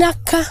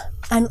 Odinaka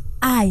and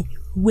I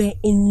were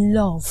in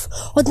love.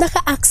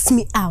 Odinaka asked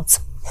me out.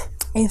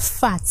 In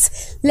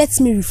fact, let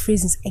me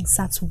rephrase his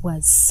exact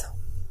words.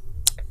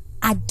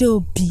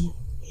 Adobe,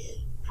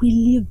 will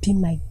you be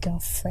my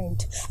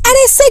girlfriend? And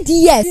I said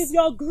yes. It's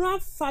your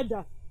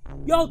grandfather,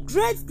 your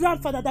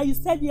great-grandfather that you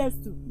said yes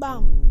to.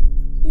 Bam.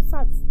 In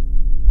fact,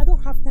 I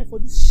don't have time for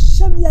this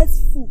shameless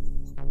fool.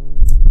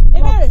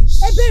 Ebere.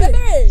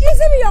 Ebere. Is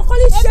it me you're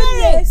calling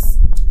shameless?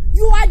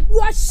 You are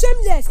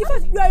shameless. In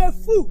fact, you are a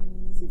fool.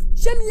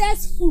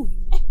 Shameless fool.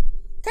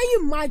 Can you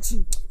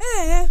imagine?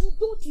 You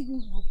don't even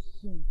have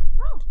time.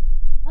 How?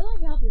 I don't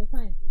even have your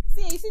time.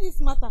 See, you see this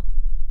matter.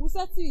 We'll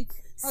settle it.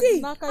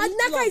 See,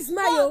 Odinaka is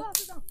mine.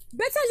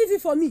 Better leave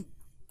it for me.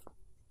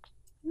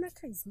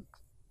 Odinaka is mine.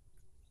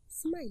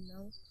 It's mine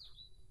now.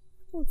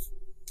 Don't.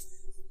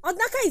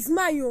 Odaka is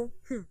mine, oh.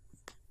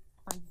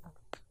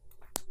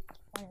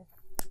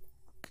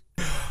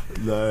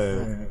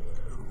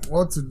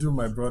 What to do,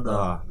 my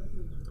brother?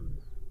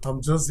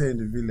 I'm just here in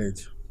the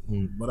village.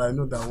 But I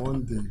know that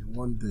one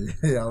day,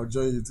 I'll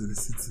join you to the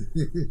city.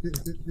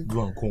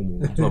 Do and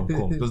come.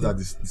 Just that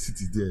the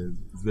city there is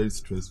very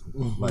stressful.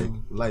 Like,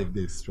 life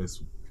there is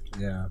stressful.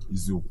 Yeah.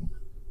 It's open.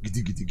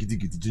 Giddy.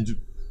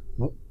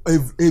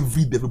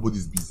 Every day,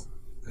 everybody's busy.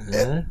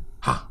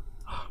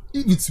 If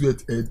it's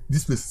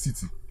this place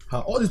city,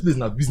 all these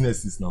places are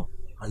businesses now.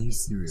 Are you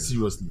serious?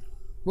 Seriously.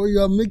 But you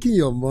are making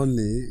your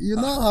money. You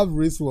now have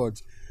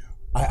wristwatch.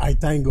 I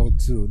thank God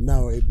too.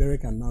 Now Ebere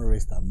can now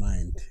rest her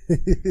mind.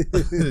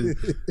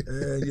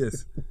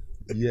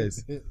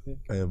 Yes.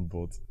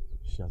 But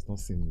she has not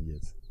seen me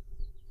yet.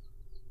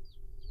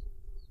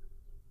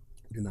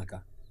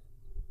 Binaka,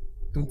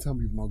 don't tell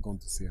me you've not gone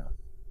to see her.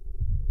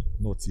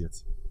 Not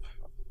yet.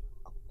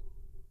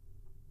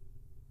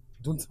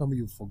 Don't tell me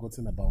you've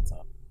forgotten about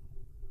her.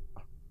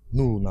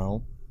 No,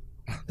 now.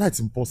 That's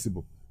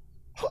impossible.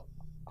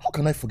 How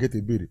can I forget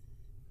Ebere?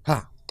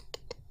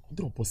 It's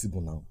not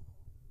possible now.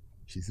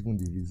 She's even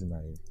the reason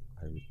I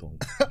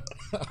returned.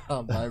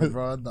 My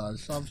brother,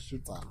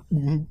 sharpshooter.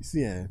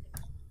 See,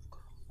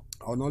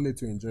 I'll not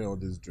let you enjoy all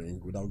this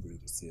drink without going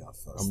to see her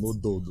first. I'm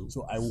not dull.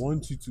 So I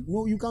want you to...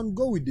 No, you can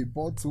go with the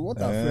bottle.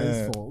 What are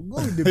friends for? Go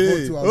with the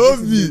bottle. I'll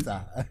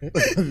later.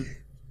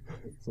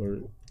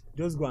 Sorry.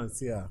 Just go and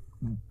see her.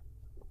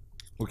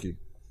 Okay.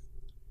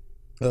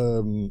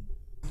 No,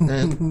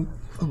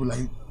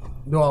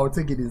 I'll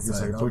take it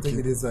inside. I'll take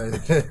it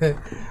inside.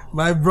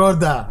 My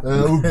brother.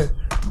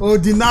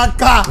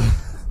 Odinaka.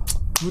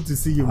 Good to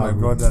see you, my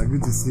brother.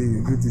 Good to see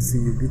you. Good to see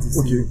you. Good to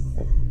see you.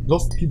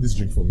 Just keep this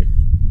drink for me.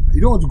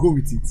 You don't want to go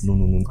with it? No.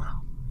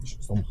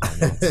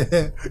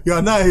 You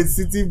are not a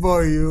city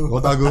boy, you.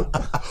 What I go?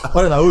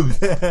 What did I hope?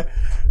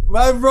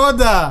 My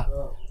brother.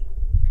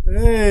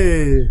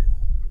 Hey.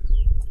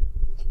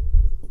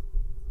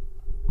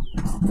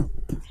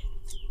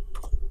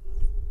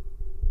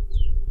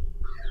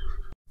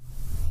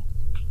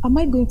 Am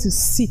I going to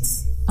sit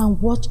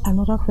and watch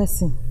another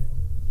person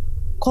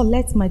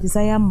collect my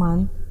desired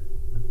man?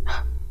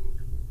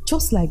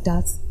 Just like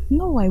that?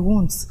 No, I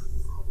won't.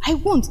 I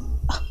won't.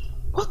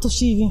 What does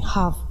she even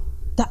have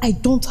that I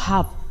don't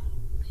have?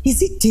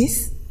 Is it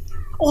this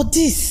or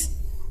this?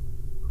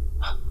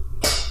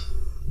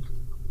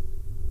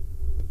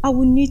 I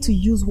will need to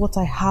use what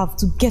I have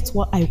to get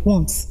what I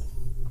want.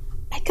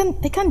 I can't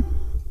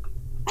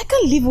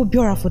leave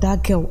Obiora for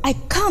that girl. I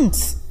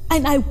can't,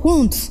 and I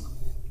won't.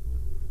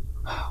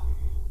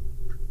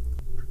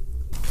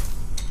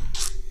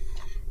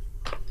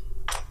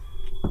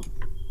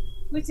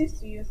 Greetings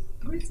to you.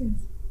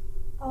 Greetings.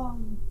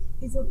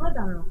 Is your brother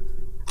around?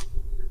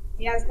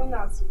 He has gone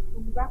out.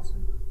 We'll be back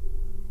soon.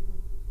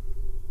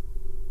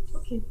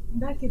 Okay, in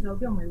that case, I'll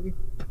be on my way.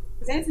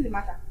 Is anything the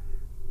matter?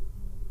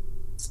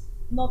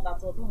 Not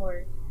at all, don't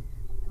worry.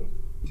 Okay.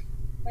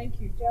 Thank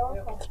you. You're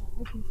welcome.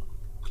 Okay.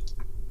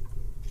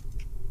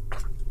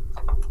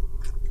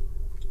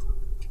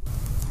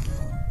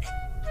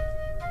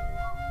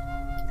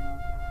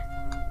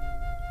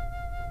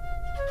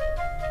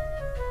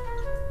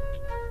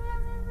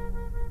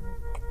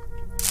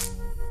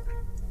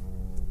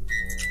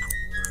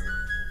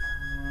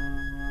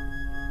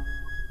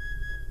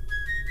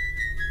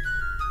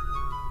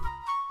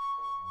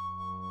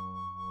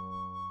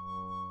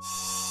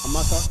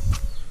 Amaka,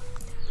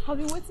 I've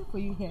been waiting for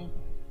you here.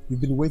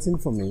 you've been waiting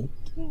for me?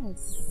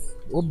 Yes.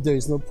 Hope there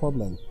is no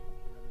problem.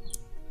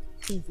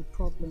 There's a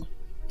problem.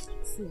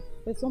 See,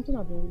 there's something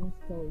I've been willing to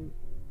tell you.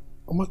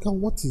 Amaka,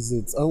 what is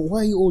it? And why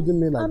are you holding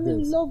me like I'm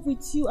this? in love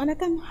with you and I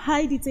can't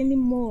hide it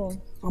anymore.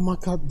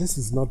 Amaka, this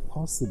is not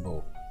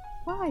possible.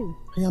 Why?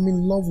 I am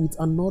in love with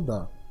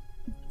another.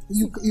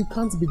 You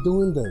can't be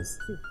doing this.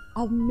 See,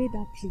 I've made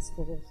that place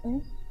for us.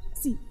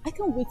 See, I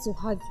can't wait to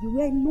have you.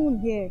 We're alone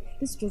here.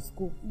 Let's just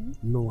go.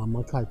 No,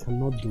 Amaka, I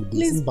cannot do this.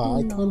 Let's But go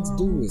I now. can't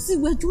do it. See,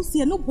 we're just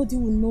here. Nobody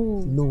will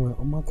know. No,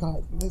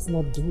 Amaka, let's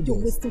not do You're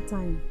this. wasting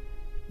time.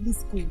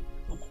 Let's go.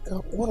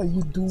 Amaka, what are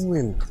you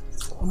doing?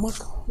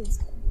 Amaka, pick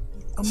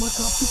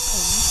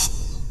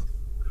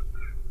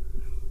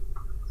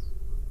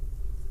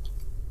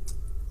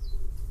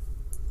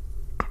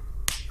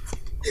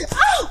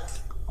Ow!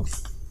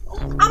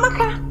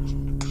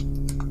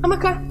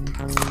 Amaka,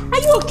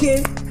 are you okay?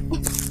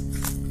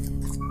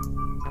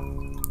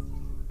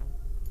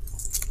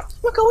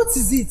 Amaka, what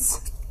is it?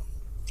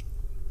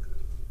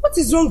 What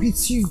is wrong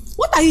with you?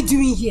 What are you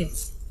doing here?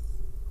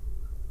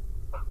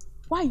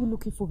 Why are you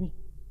looking for me?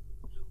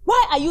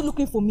 Why are you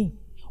looking for me?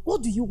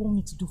 What do you want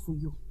me to do for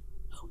you?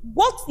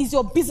 What is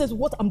your business with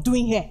what I'm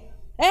doing here?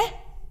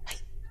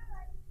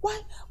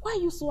 Why are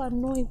you so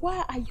annoying?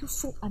 Why are you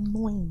so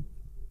annoying?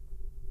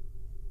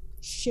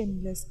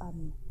 Shameless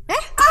army.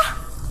 Amaka!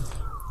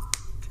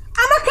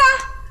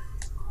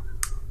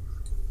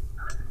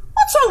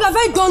 What wrong have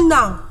I done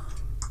now?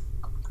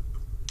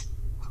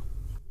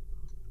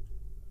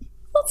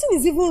 Nothing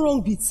is even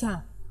wrong with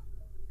her.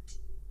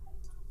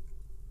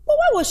 But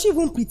Why was she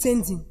even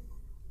pretending?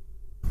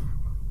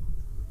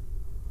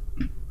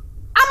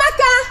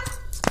 Amaka!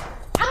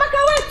 Amaka,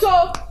 wait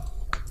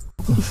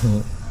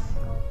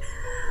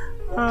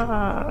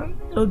oh!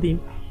 Obi.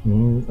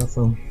 That's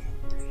all.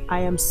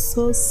 I am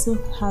so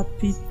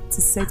happy to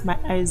set my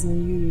eyes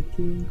on you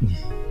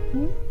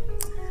again.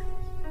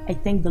 I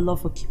thank the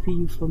Lord for keeping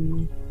you from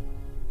me.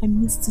 I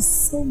missed you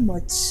so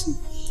much.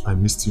 I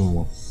missed you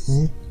more.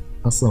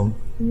 Hassan,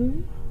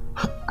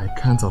 I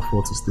can't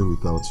afford to stay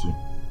without you.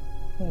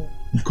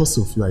 Because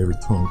of you, I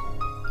returned.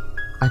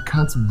 I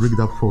can't break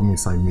that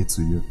promise I made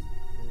to you.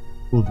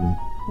 Obi,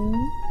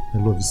 I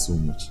love you so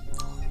much.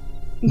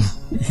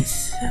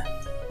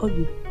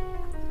 Obi,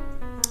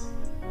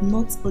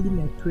 not only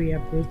my prayer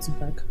brought you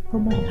back, but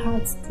my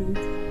heart too.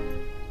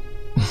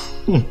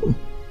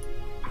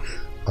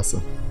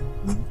 Hassan.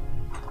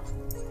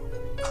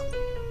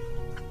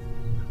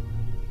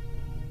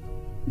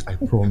 I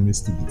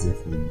promise to be there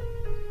for you.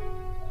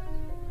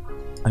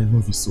 I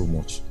love you so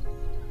much.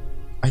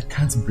 I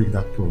can't break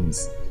that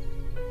promise.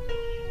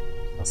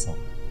 Hassan.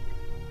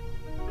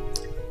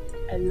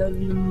 I love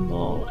you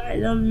more. I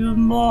love you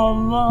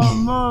more.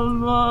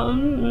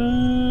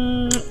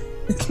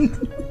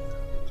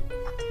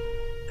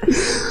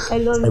 I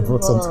love you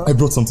more. I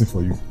brought something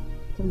for you.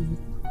 What is it?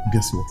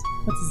 Guess what?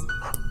 What is it?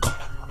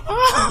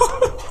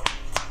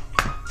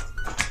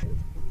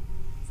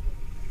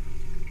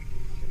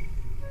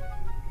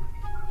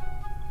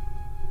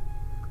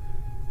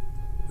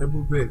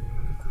 Babe.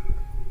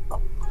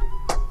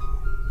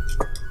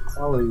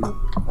 How are you?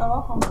 You're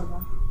welcome,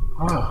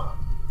 Baba.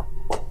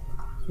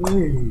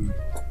 Hey.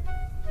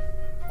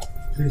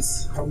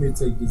 Please help me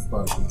take this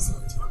bag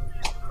inside.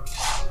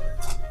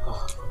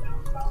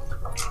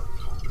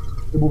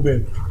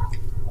 Babe.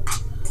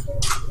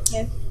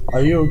 Yes.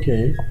 Are you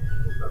okay?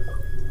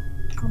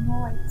 I'm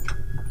alright.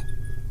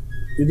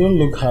 You don't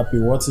look happy.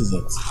 What is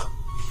it?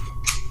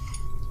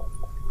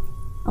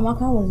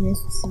 Amaka was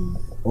nice to see you.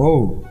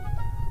 Oh.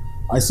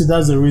 I see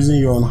that's the reason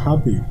you're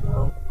unhappy.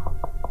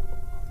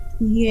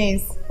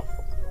 Yes,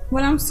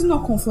 but I'm still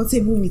not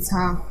comfortable with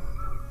her.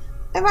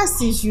 Ever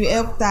since you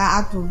helped her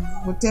out of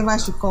whatever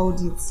she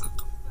called it.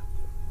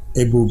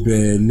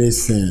 Ebube,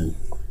 listen.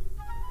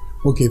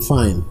 Okay,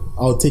 fine.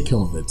 I'll take care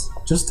of it.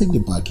 Just take the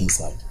bag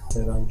inside.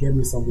 And get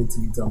me something to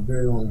eat. I'm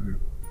very hungry.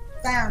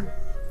 Damn.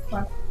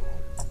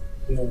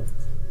 Yeah.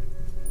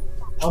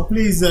 And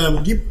please,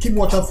 keep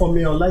water for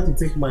me. I'd like to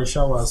take my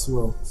shower as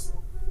well.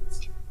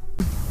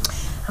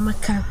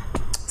 Amaka,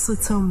 so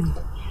tell me,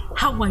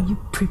 how are you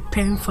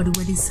preparing for the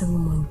wedding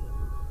ceremony?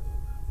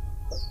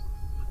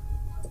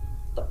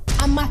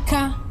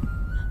 Amaka,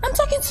 I'm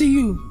talking to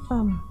you.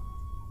 I'm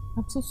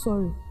so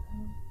sorry.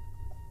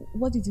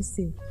 What did you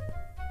say?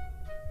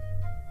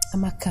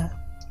 Amaka,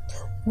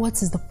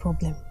 what is the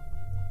problem?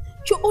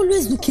 You're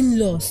always looking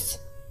lost.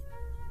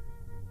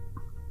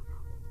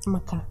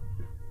 Amaka,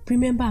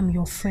 remember I'm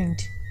your friend.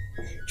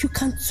 You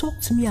can talk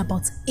to me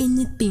about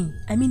anything.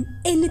 I mean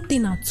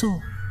anything at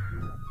all.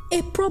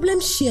 A problem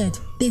shared,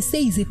 they say,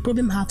 is a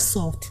problem half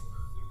solved.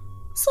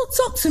 So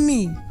talk to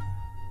me.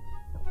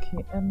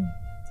 Okay,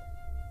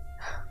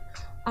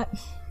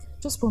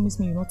 just promise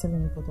me you're not telling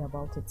anybody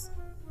about it.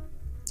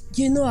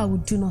 You know I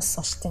would do no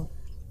such thing.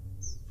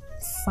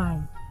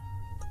 Fine.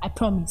 I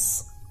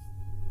promise.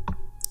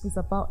 It's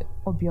about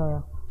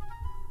Obiora.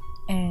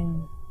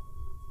 And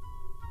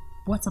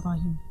what about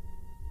him?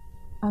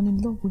 I'm in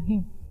love with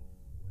him.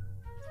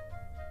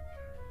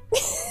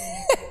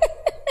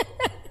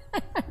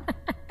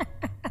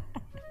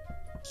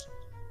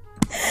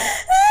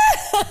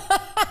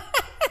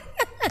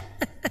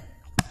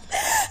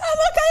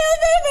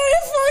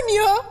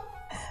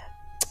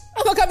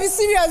 Be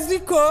serious,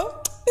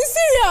 Rico. Be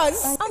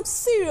serious. I'm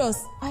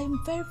serious. I'm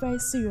very, very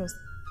serious.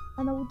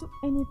 And I will do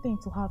anything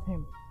to have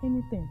him.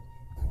 Anything.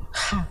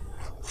 Ha.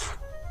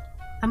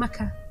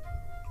 Amaka.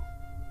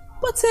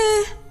 But,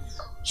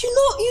 you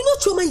know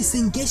Choma is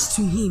engaged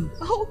to him.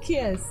 Who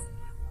cares?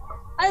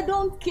 I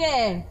don't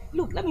care.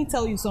 Look, let me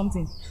tell you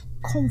something.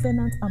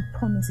 Covenant and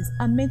promises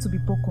are meant to be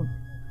broken.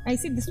 I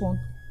see this one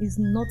is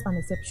not an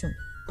exception.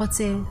 But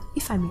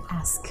if I may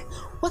ask,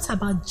 what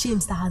about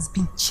James that has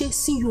been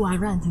chasing you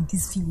around in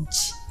this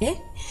village?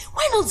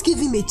 Why not give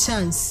him a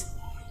chance?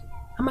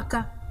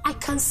 Amaka, I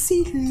can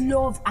see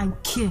love and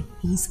care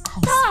in his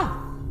eyes.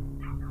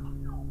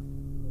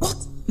 What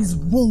is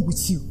wrong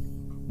with you?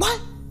 Why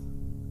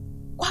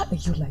are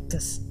you like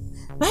this?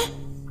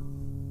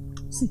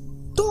 See,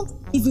 don't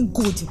even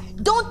go there.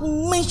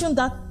 Don't mention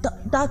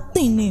that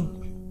thing name.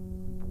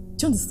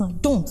 Do you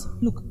understand? Don't.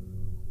 Look,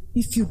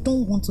 if you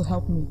don't want to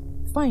help me,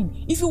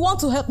 fine. If you want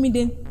to help me,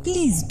 then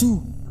please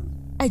do.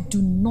 I do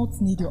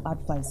not need your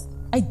advice.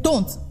 I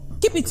don't.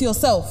 Keep it to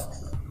yourself.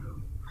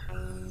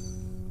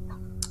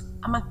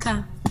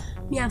 Amaka,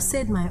 me have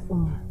said my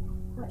own.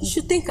 You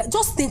should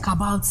just think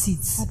about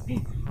it.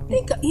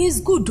 He's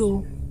good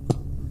though.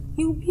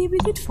 He'll be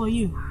good for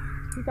you.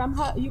 You can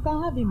have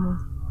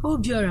him. Oh,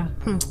 Biora,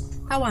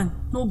 that one,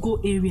 no go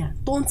area.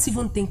 Don't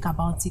even think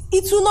about it.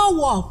 It will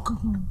not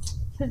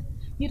work.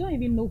 You don't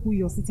even know who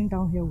you're sitting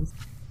down here with.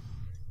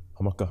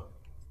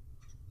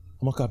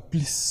 Amaka,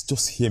 please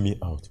just hear me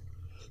out.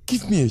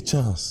 Give me a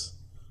chance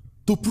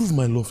to prove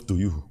my love to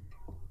you.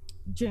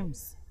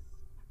 James,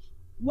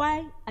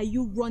 why are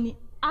you running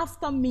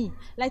after me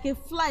like a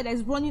fly that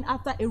is running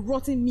after a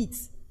rotten meat?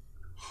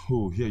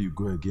 Oh, here you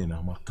go again,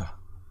 Amaka.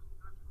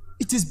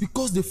 It is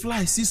because the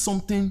fly sees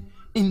something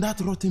in that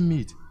rotten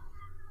meat.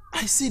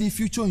 I see the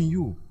future in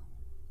you.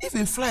 If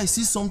a fly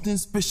sees something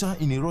special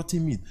in a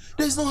rotten meat,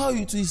 there's no how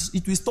it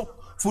will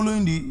stop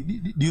following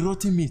the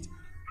rotten meat.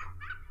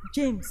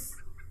 James,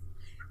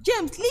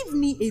 leave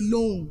me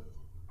alone.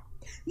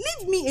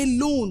 Leave me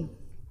alone.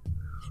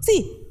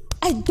 See,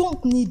 I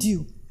don't need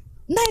you.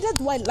 Neither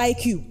do I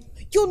like you.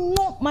 You're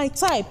not my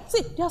type.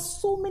 See, there are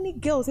so many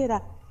girls here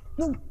that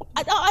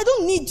I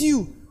don't need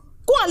you.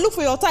 Go and look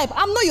for your type.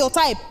 I'm not your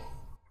type.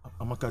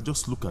 Amaka,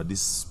 just look at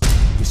this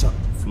special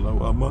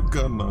flower.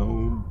 Amaka,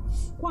 now.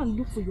 Go and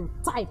look for your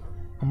type.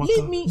 Amaka,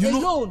 leave me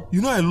alone.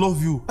 You know I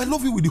love you. I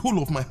love you with the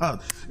whole of my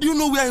heart. Do you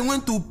know where I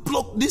went to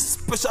pluck this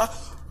special...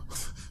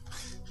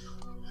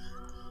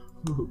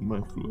 Oh, my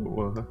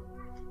flower.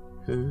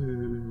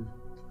 Hey,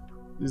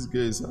 this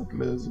girl is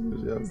heartless.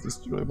 She has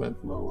destroyed my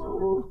flower.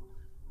 Oh.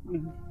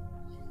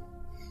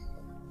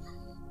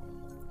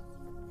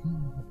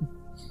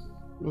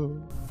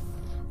 Oh.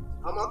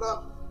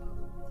 Amaka!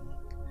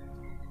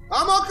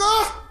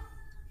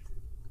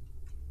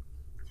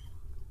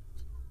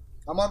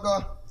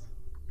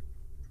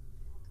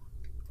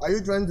 Are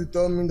you trying to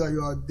tell me that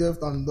you are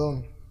deaf and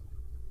dumb?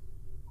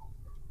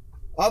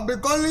 I've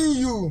been calling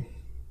you.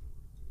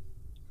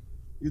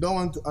 You don't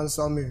want to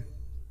answer me.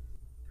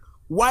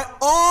 Why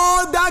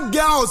all the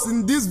girls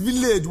in this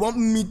village want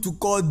me to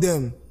call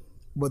them,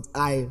 but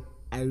I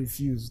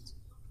refused.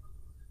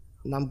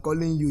 And I'm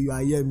calling you, you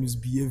are here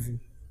misbehaving.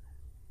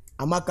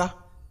 Amaka,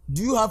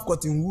 do you have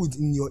cotton wood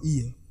in your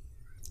ear?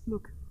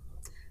 Look,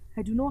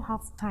 I do not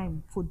have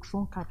time for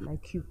drunkard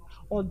like you.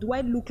 Or do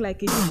I look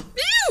like a... Do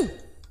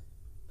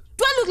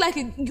I look like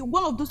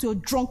one of those your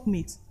drunk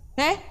mates?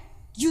 Eh?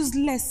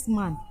 Useless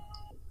man.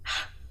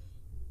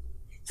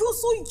 You're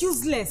so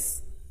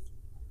useless.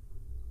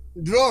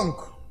 Drunk?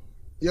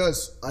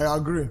 Yes, I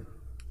agree.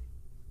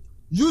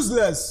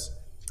 Useless?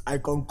 I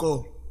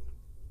concur.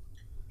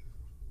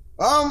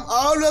 I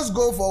always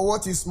go for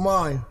what is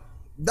mine.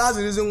 That's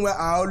the reason why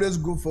I always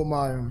go for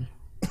my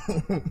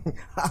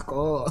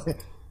alcohol,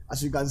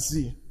 as you can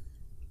see.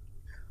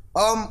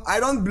 I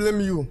don't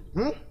blame you.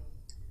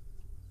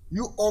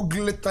 You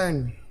ugly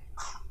thing.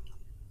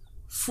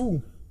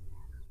 Fool.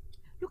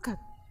 Look at...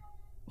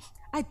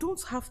 I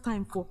don't have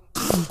time for...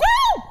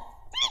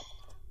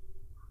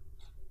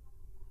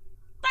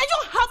 I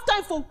don't have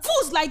time for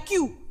fools like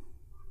you.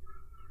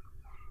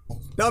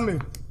 Tell me,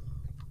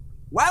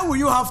 why will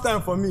you have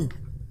time for me?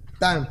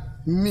 Time?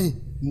 Me?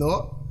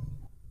 No.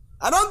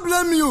 I don't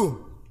blame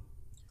you.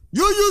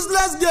 You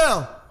useless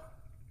girl.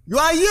 You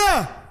are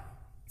here.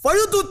 For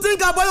you to think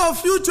about your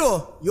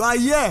future. You are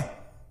here.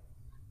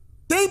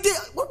 Thinking...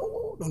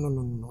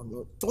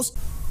 No. Just...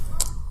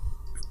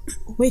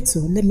 Wait, so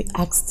let me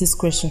ask this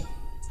question.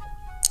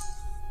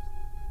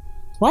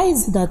 Why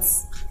is it that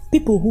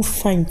people who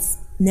find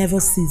never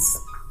cease?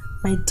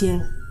 My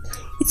dear,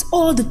 it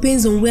all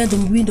depends on where the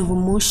wind of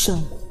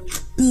emotion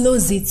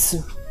blows it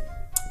to.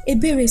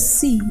 Ebere,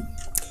 see,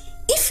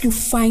 if you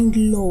find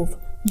love,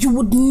 you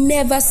would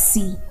never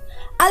see.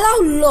 Allow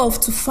love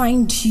to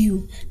find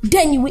you,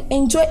 then you will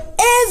enjoy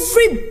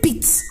every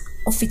bit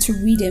of its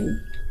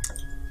rhythm.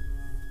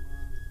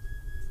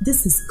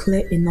 This is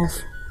clear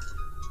enough.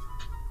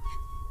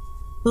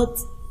 But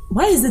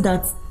why is it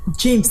that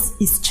James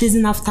is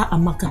chasing after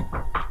Amaka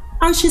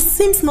and she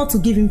seems not to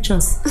give him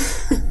chance,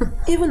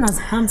 even as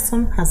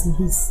handsome as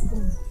he is?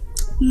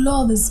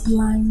 Love is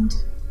blind.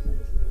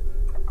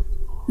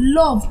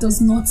 Love does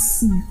not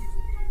see.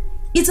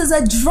 It is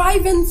a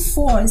driving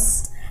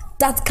force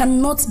that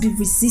cannot be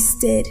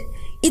resisted.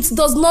 It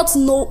does not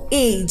know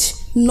age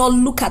nor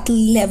look at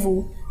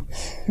level.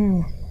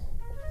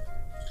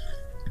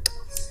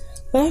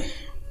 Well,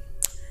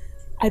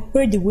 I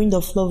pray the wind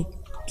of love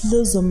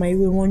blows on my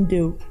way one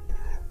day.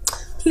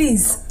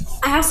 Please,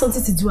 I have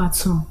something to do at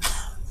home.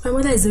 My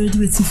mother is already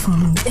waiting for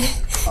me. Okay.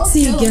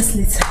 See you guys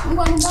later.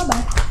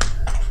 Bye-bye.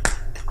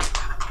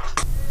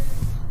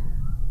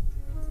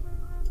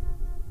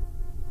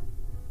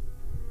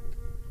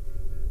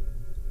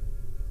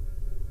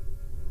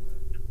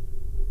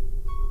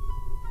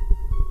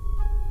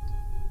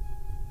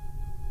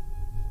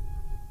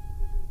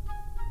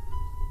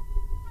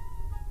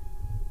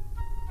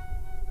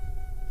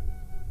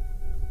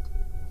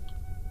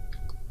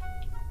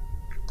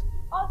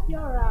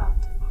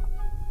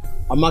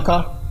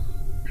 Amaka,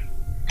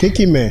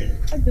 Kekime.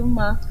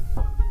 Aduma.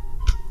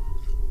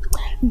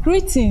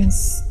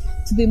 Greetings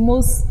to the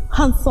most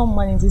handsome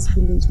man in this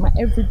village, my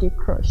everyday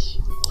crush.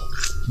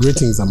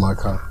 Greetings,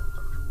 Amaka.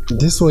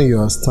 This one you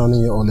are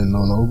standing here all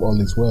alone. I hope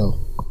all is well.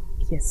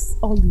 Yes,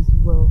 all is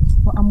well.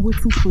 But I'm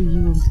waiting for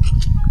you.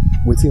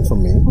 Waiting for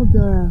me?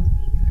 Odora,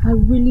 I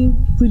really,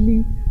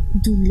 really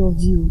do love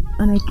you.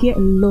 And I care a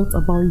lot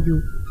about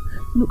you.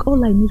 Look,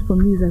 all I need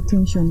from you is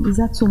attention. Is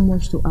that so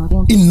much to ask?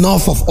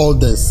 Enough of all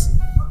this,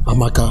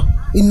 Amaka.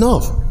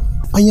 Enough.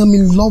 I am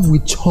in love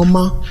with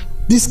Choma.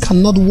 This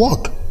cannot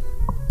work.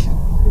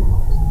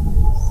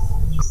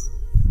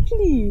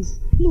 Please,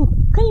 look,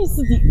 can you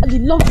see the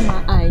love in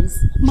my eyes?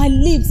 My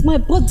lips, my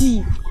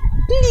body.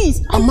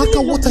 Please.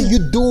 Amaka, what are you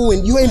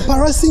doing? You are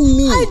embarrassing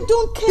me. I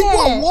don't care. People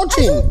are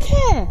watching.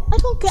 I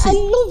don't care. See, I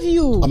love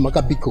you.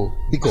 Amaka, Biko.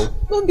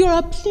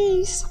 Obiora,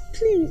 please.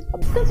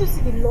 Can't you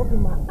see the love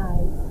in my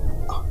eyes?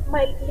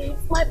 My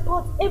lips, my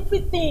butt,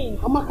 everything.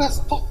 Amaka,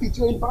 stop it.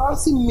 You're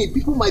embarrassing me.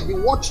 People might be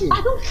watching.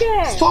 I don't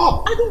care.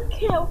 Stop. I don't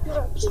care,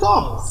 Obiora.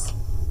 Stop.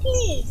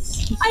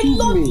 Please. I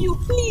love you,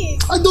 please.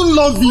 I don't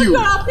love you.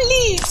 Obiora,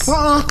 please.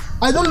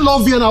 I don't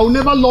love you and I will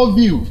never love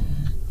you.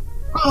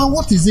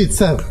 What is it,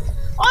 sir?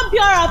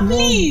 Obiora,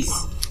 please.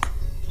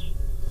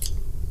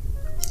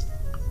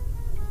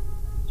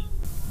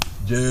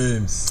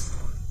 James,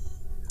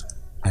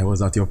 I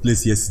was at your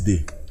place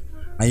yesterday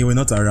and you were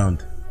not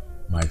around.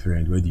 My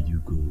friend, where did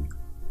you go?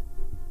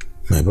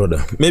 My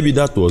brother, maybe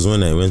that was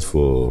when I went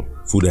for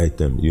food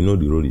items. You know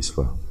the road is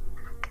far.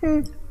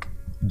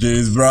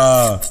 James,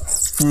 brah,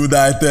 food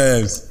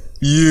items.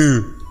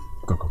 You.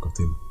 Come,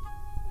 tell me.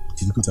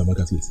 Did you go to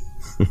Amaka's place?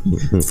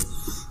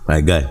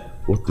 My guy,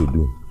 what to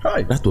do?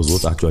 Hi. That was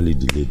what actually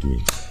delayed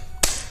me.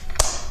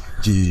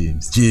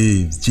 James.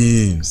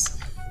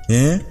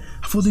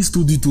 I've always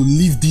told you to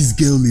leave this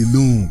girl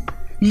alone.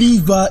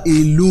 Leave her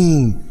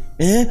alone.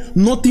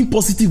 Nothing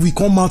positive will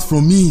come out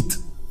from it.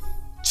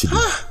 Chidi,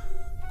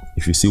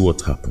 if you see what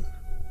happened,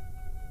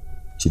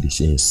 Chidi,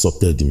 she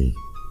insulted me.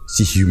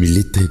 She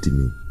humiliated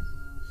me.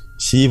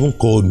 She even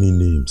called me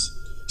names.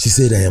 She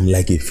said I am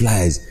like a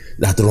flies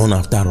that run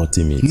after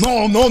rotting meat.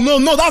 No,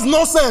 that's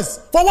nonsense.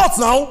 For what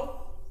now?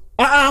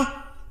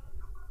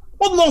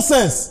 What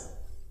nonsense?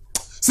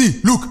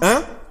 See, look,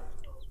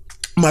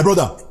 my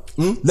brother,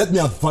 let me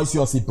advise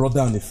you as a brother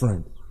and a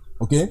friend,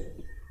 okay?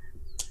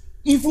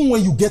 Even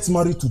when you get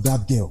married to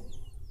that girl,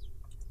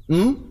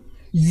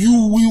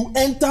 you will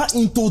enter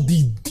into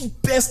the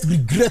deepest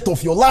regret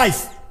of your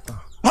life.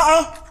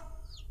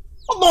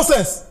 What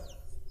nonsense?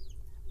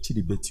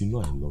 Chidi, but you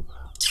know I love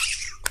her.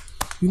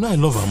 You know I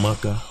love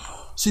Amaka.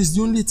 She's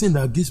the only thing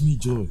that gives me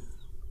joy.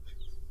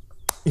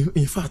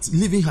 In fact,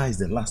 leaving her is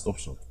the last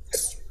option.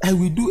 I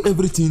will do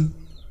everything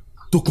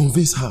to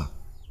convince her.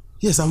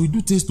 Yes, I will do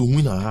things to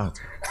win her heart.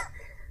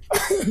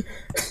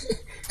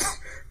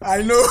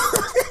 I know.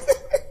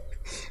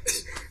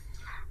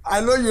 I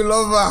know you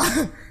love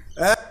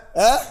her.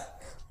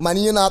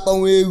 Money you not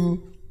on way.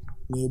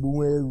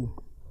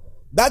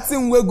 That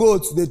thing we go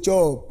to the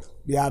chop.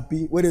 Be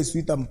happy. Where they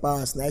sweet and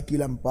pass, like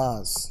kill and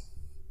pass.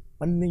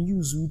 And then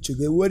use which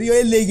again. Where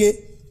you lege?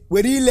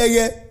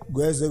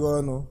 Go as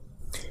go no.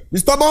 The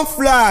stubborn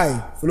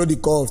fly follow the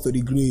curve to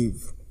the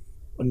grave.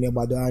 On the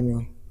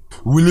badanya.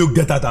 Will you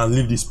get out and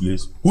leave this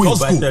place? Who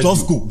invited you?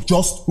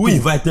 Who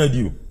invited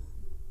you?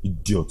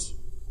 Idiot.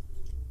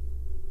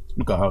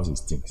 Look at how he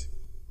stinks.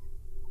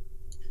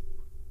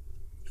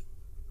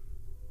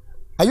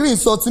 Are you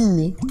insulting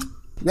me?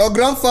 Your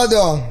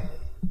grandfather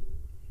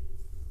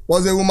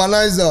was a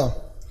womanizer.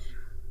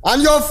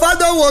 And your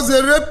father was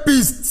a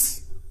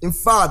rapist. In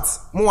fact,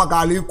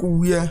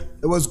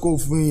 it was cool.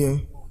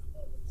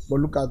 But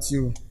look at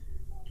you.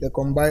 They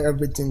combine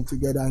everything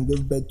together and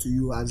give birth to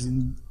you as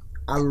in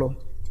Allah.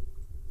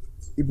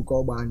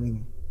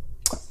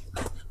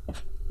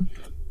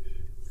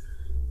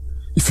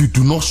 If you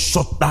do not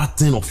shut that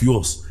thing of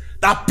yours,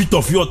 that pit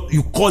of yours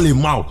you call a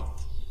mouth,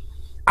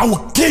 I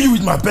will kill you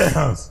with my bare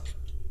hands.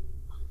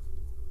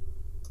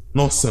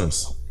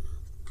 Nonsense.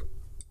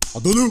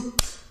 Adolu!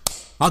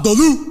 I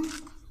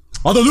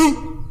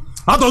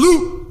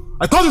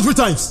called you 3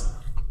 times.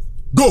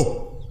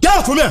 Go! Get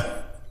out from here!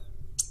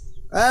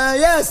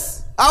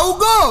 Yes, I will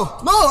go.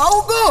 No, I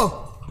will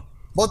go.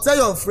 But tell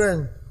your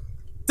friend.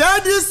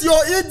 Tell this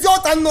your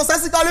idiot and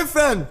nonsensical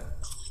friend.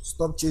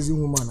 Stop chasing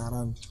women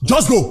around.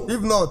 Just go.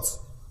 If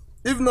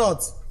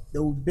not, they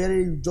will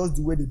bury you just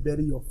the way they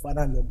bury your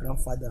father and your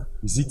grandfather.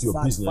 Is it your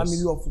business?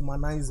 Family of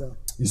womanizer.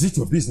 Is it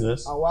your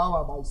business?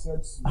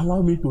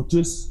 Allow me to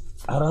chase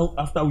around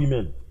after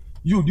women.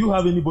 Do you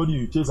have anybody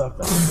you chase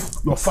after?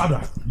 Your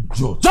father,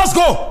 idiot. Just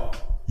go!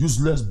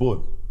 Useless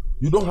boy.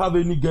 You don't have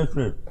any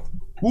girlfriend.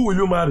 Who will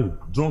you marry?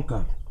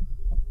 Drunkard.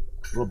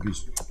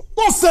 Rubbish.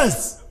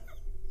 Nonsense!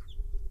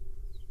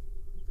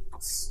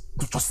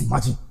 Just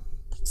imagine.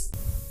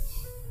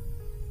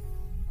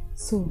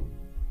 So,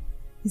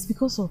 it's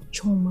because of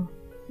Choma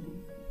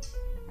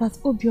that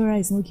Obiora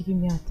is not giving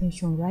me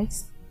attention, right?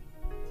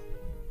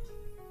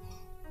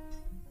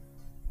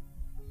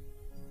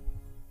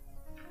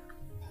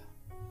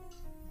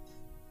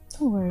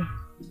 Don't worry.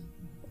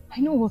 I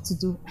know what to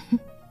do.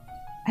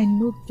 I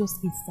know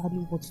just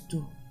exactly what to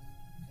do.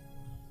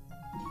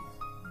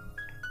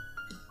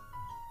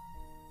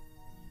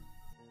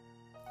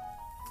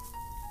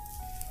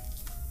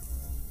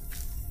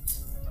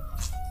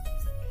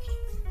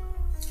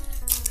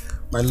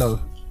 My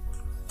love,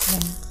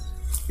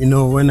 you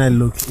know, when I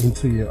look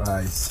into your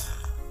eyes,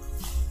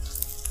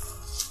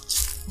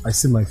 I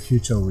see my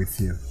future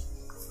with you.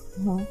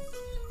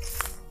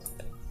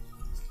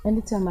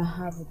 Anytime I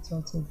have a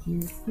thought of you,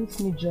 it gives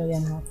me joy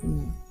and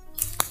happiness.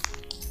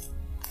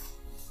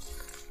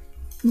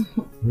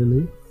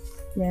 Really?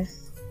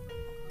 Yes.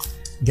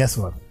 Guess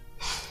what?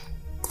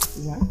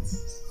 What?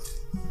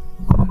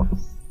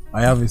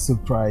 I have a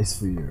surprise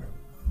for you.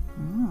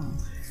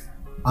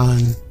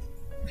 And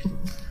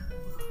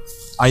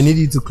I need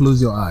you to close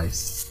your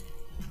eyes.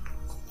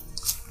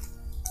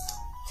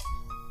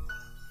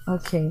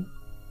 Okay.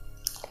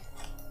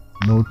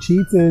 No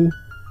cheating.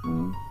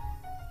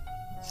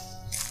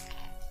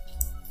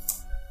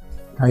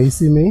 Can you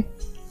see me?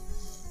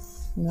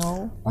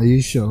 No. Are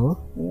you sure?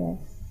 Yes.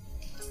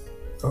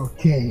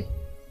 Okay.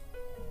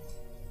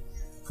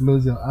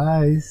 Close your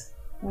eyes.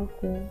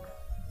 Okay.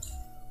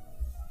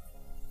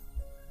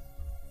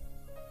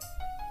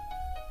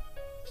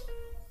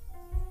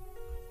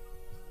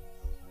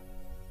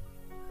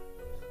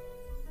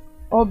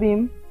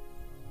 Obim.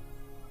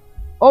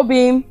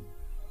 Obim.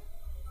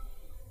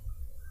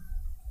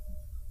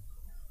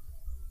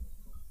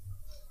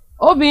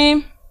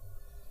 Obim.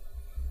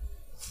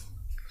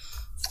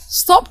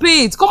 Stop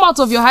it. Come out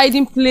of your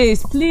hiding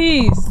place,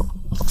 please.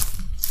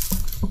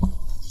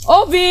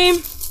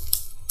 Obim.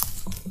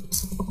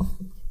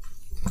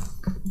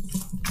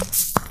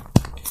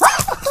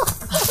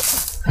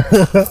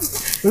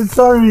 I'm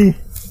sorry.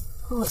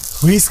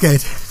 Were you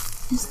scared?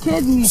 You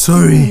scared me.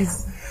 Sorry.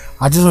 Please.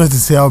 I just wanted to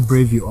say how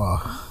brave you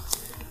are.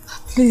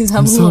 Please,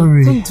 I'm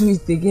sorry. Don't do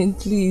it again,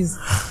 please.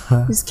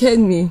 You scared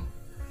me.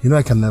 You know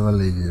I can never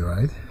leave you,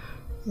 right?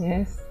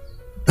 Yes.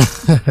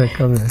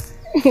 Come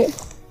here.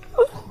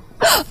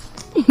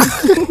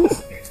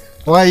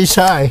 Why are you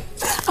shy?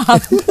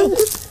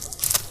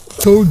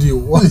 Told you,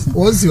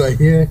 once you are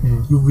here,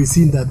 you'll be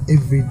seeing that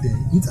every day.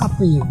 It's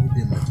happening every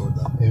day, my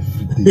brother.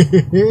 Every day.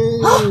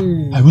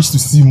 I wish to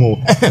see more.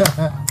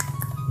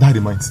 That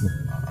reminds me.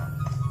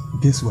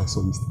 Guess who I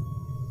saw yesterday?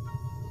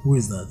 Who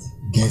is that?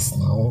 Guess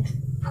now.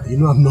 You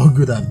know I'm not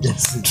good at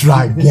guessing.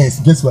 Try, guess.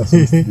 Guess what I saw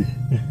yesterday?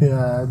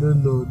 Yeah, I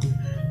don't know.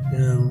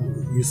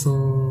 You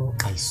saw...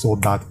 I saw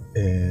that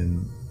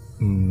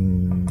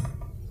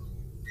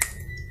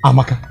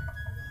Amaka.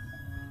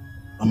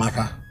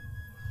 Amaka?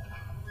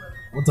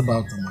 What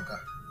about Amaka?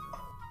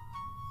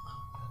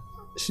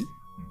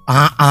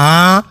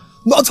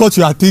 Not what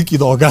you are thinking,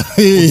 Oga.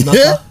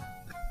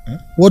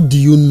 What do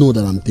you know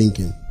that I'm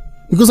thinking?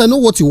 Because I know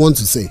what you want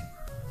to say.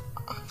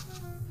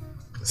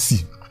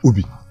 See,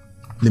 Obi,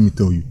 let me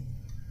tell you.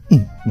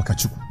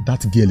 Makachuku,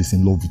 that girl is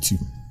in love with you.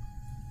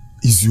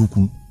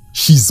 Izuku,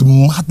 she's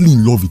madly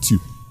in love with you.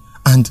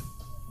 And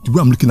the way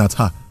I'm looking at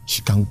her,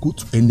 she can go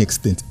to any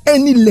extent,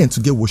 any length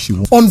to get what she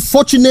wants.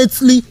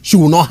 Unfortunately, she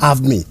will not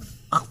have me.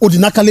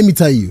 Odinaka, let me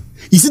tell you.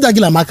 You see that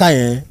girl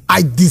Amaka,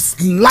 I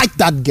dislike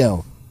that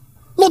girl.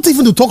 Not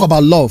even to talk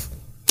about love.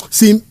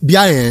 See,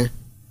 Bia,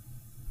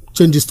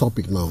 change this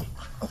topic now.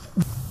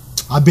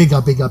 I beg.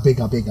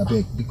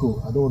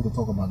 Because I don't want to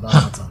talk about that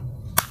matter.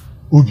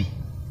 Obi,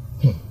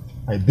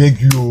 I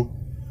beg you,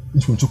 be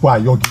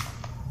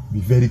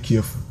very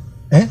careful.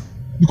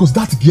 Because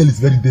that girl is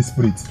very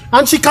desperate.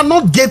 And she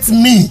cannot get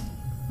me.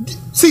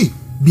 See,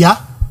 Bia,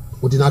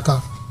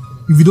 Odinaka,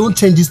 if you don't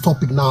change this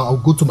topic now, I'll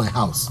go to my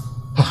house.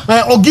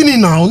 Ogini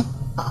now.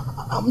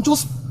 I'm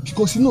just,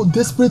 because you know,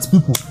 desperate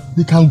people,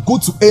 they can go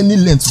to any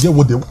length to get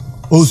what they want.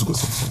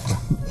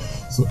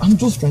 So I'm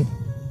just trying.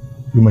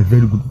 You're my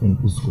very good friend,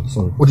 Usko.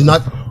 Sorry.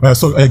 Odinaka.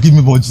 Sorry, give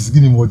me more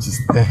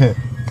gist.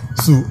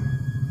 So,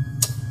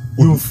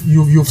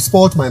 you've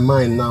spoiled my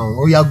mind now.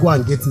 Oh yeah, go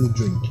and get me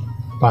drink.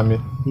 Pami.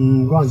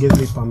 Go and get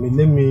me Pami.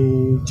 Let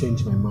me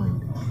change my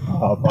mind.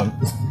 Pami.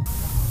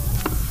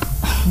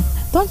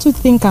 Don't you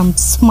think I'm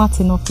smart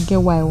enough to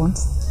get what I want?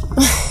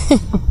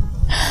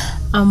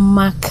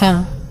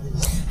 Amaka,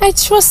 I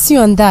trust you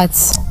on that.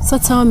 So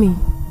tell me,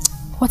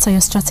 what are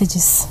your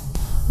strategies?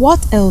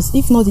 What else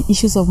if not the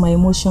issues of my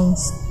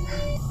emotions?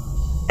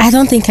 I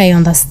don't think I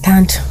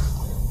understand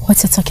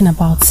what you're talking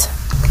about.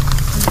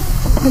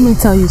 Let me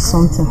tell you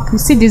something. You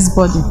see this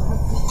body?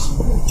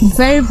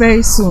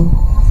 Very soon,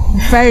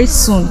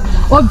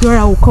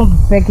 Obiora will come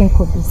begging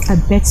for this. I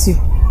bet you.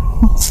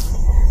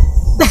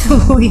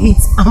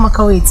 Wait,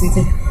 Amaka, wait.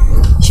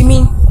 You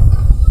mean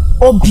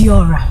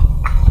Obiora?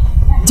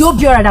 The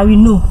Obiora that we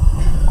know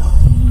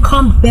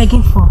come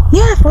begging for?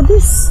 Yeah, for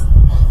this.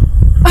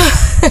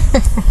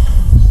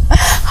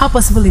 How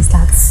possible is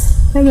that?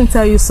 Let me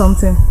tell you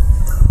something.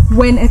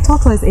 When a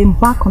tortoise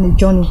embarks on a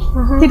journey,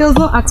 he does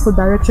not ask for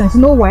directions.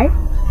 You know why?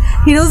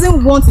 He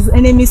doesn't want his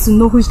enemies to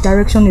know which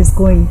direction he's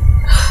going.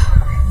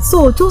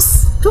 So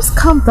just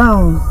calm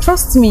down.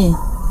 Trust me.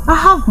 I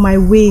have my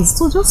ways.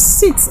 So just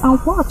sit and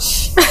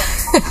watch.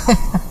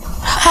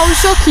 I will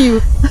shock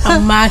you.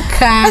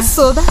 Amaka.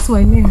 So that's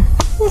my name.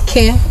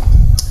 Okay.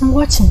 I'm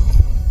watching.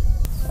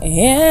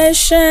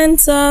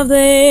 Ancient of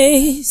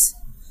days,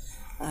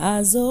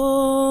 as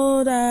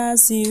old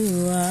as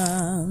you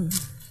are,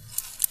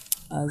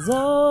 as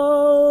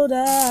old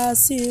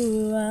as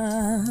you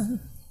are,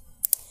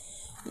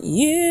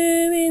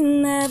 you will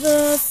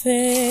never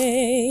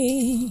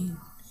fade,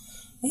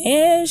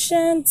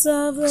 Ancient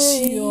of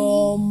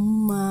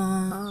Chioma.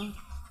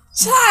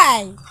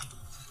 Chai!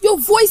 Your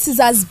voice is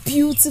as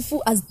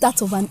beautiful as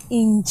that of an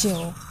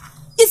angel.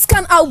 It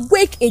can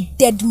awake a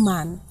dead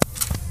man.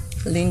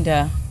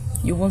 Linda,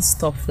 you won't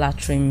stop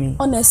flattering me.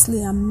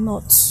 Honestly, I'm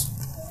not.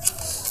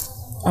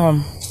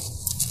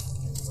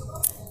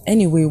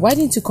 Anyway, why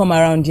didn't you come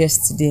around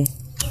yesterday?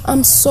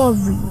 I'm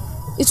sorry.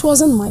 It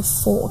wasn't my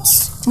fault.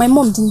 My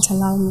mom didn't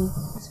allow me.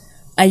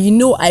 And you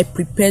know I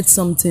prepared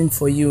something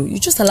for you. You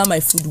just allow my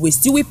food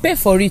waste. You will pay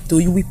for it though.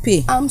 You will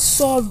pay. I'm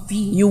sorry.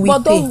 You will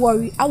but pay. Don't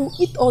worry. I will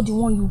eat all the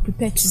one you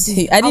prepared today.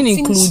 See, I didn't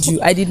include you.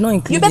 I did not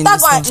include you. You better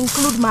go and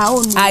include my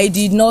own. I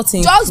did not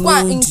include you. Just go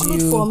and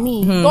include for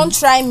me. Don't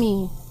try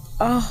me.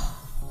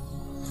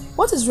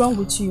 What is wrong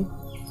with you?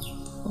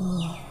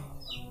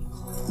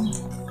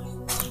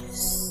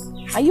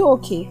 Are you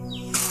okay?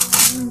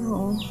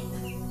 No.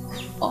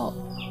 Oh,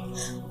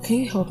 can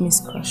you help me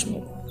scratch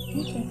me?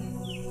 Okay.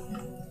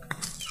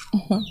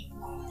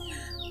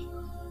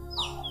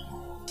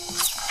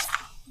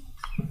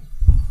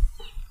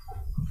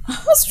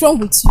 What's wrong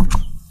with you?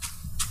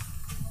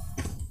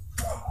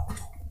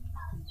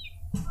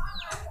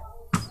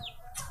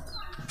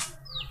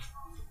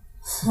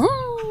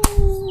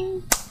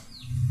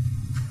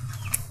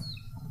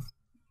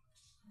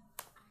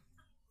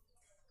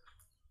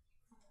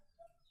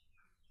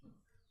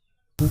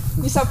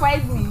 You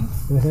surprised me.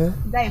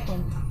 That you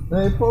promise.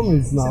 I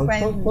promise now.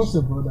 Surprise Trust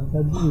your brother. I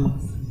can do it.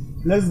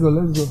 Let's go.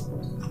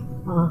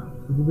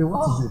 Baby,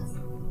 what is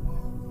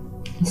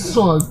it? So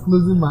I'm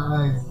closing my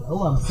eyes.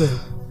 Oh, I'm safe.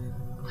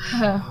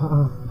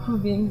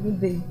 Good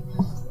day.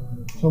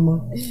 Choma,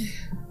 are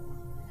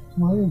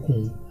you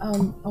okay? I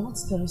want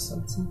to tell you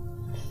something.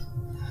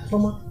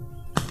 Choma,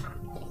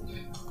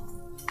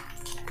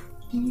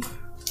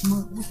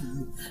 what is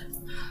it?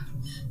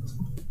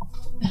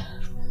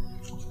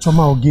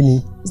 Choma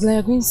Ogini. It's like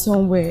you're going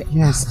somewhere.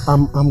 Yes,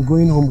 I'm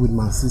going home with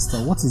my sister.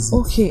 What is it?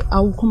 Okay, I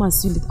will come and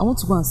see you later. I want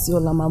to go and see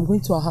Olama. I'm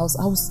going to her house.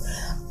 I will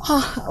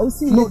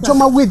see you later. No,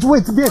 Choma, wait,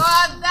 babe.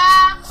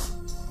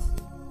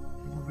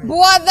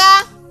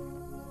 Brother!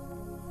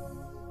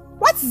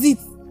 What is it?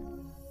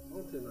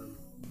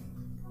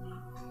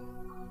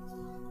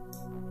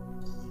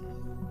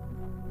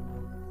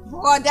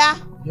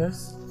 Brother!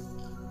 Yes?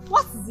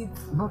 What is it?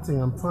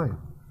 Nothing, I'm fine.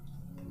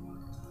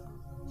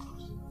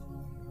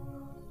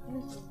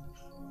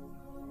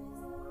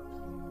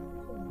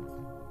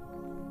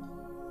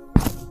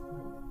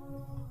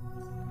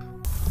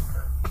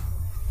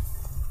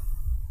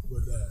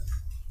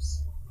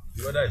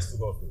 The weather is too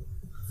hot.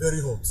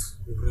 Very hot.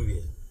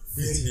 Everywhere.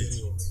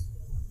 Very hot.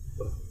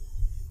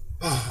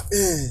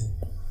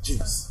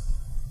 James.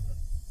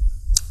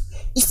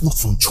 If not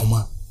from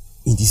Choma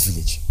in this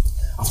village,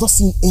 I've not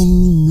seen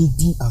any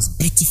maiden as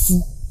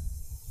beautiful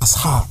as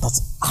her that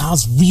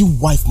has real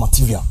wife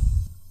material.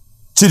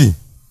 Chidi,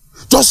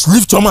 just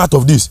leave Choma out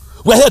of this.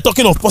 We're here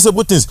talking of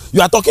possible things.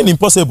 You are talking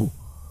impossible.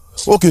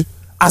 Okay,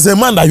 as a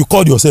man that you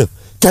called yourself,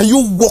 can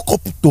you walk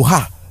up to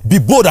her? Be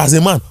bold as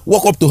a man.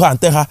 Walk up to her and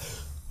tell her,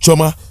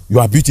 Choma, you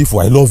are beautiful.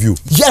 I love you.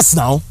 Yes,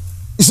 now.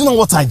 Is it not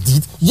what I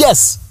did?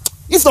 Yes.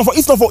 If not for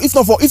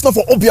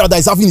Obiora that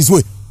is having his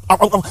way, I'd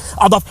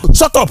have.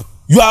 Shut up.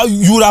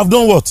 You would have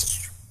done what?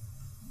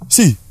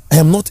 See, I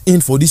am not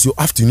in for this your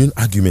afternoon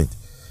argument.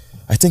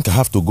 I think I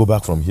have to go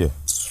back from here.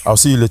 I'll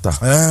see you later.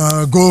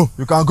 Go.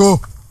 You can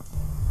go.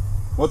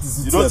 What is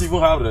it? You don't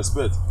even have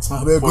respect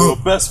for your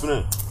best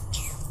friend.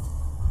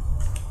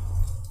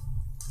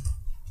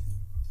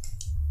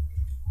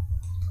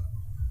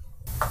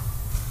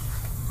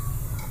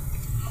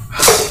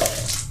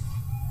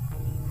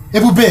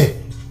 Ebube!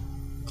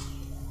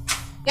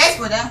 Yes,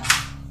 brother.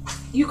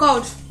 You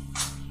called.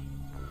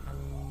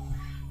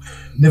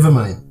 Never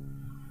mind.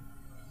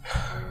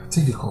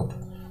 Take the cup.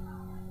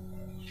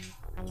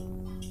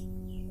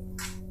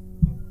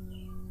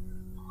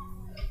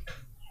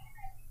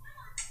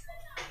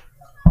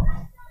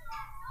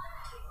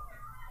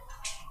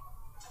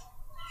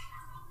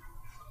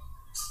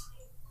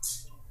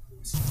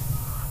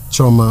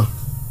 Choma,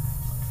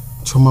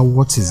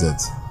 what is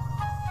it?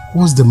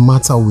 What's the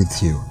matter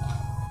with you?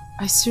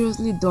 I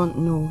seriously don't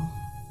know,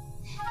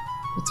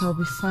 but I'll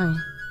be fine.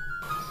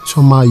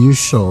 Choma, are you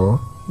sure?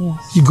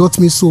 Yes. You got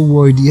me so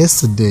worried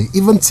yesterday.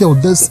 Even till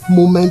this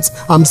moment,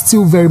 I'm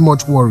still very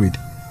much worried.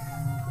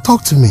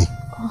 Talk to me.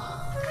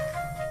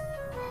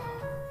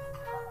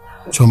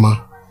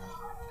 Choma.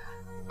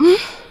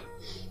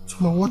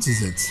 Choma, what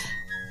is it?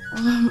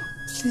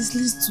 Please,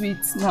 let's do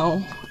it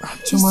now.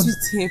 Choma,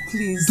 let's do it here,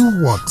 please.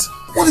 Do what?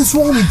 What is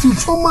wrong with you,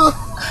 Choma?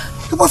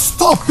 Choma,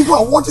 stop. People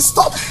are watching.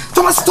 Stop.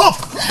 Choma, stop.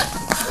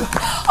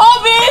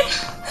 Obim!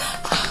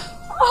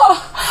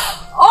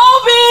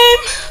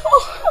 Obim!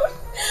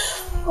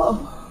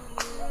 Oh.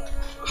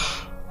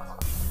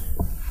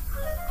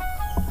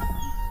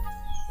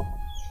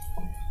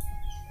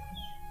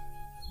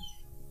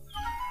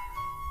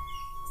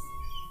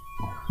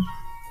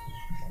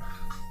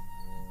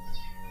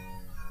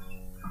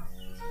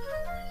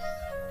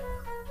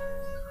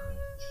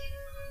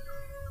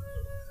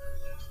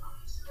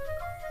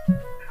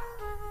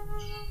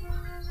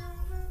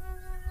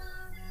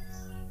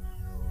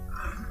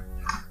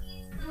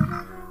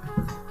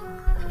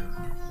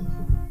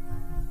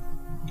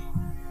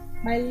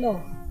 My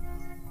love.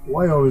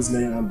 Why always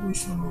laying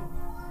ambush on me?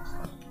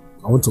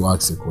 I want to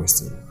ask you a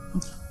question.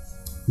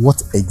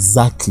 What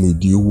exactly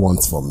do you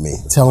want from me?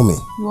 Tell me.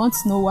 You want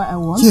to know what I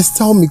want? Yes,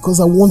 tell me, because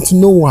I want to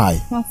know why.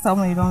 Don't tell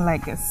me you don't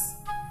like us.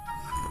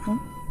 Hmm?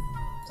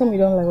 Tell me you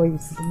don't like what you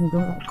see. You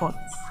don't like God.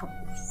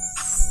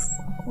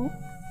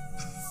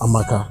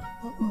 Amaka,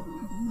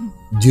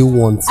 do you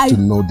want to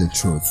know the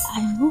truth?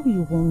 I know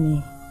you want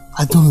me.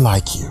 I don't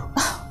like you.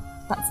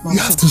 That's not You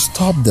true. have to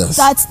stop this.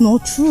 That's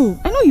not true.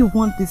 I know you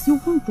want this. You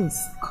want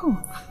this.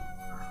 Come.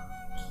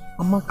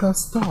 Amaka,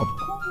 stop.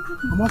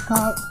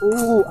 Amaka,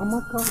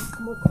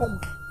 Amaka,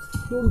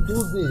 don't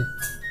do this.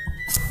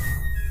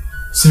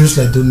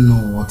 Seriously, I don't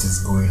know what is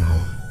going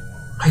on.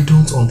 I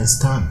don't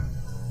understand.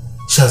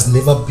 She has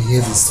never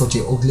behaved in such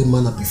an ugly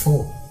manner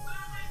before.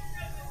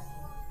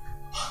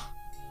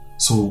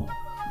 So,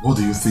 what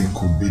do you think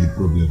could be the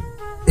problem?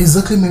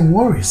 Exactly my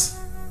worries.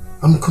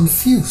 I'm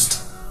confused.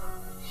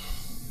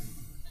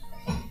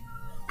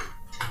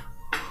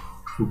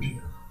 Okay.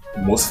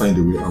 We must find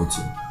a way out.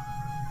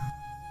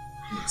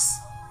 Yes.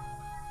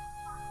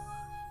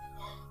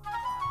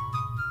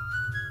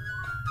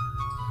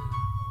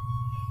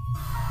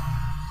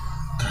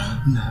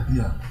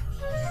 Yeah.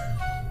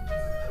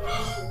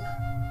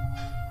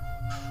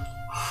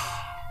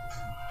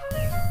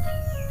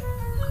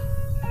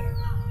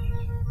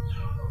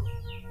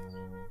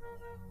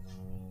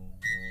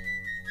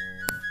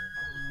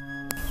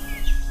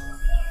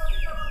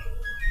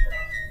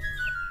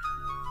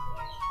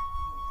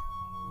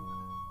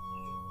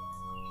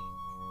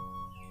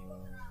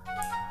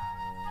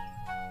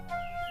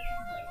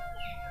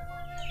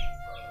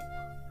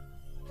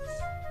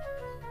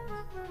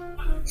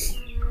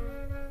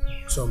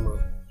 Choma.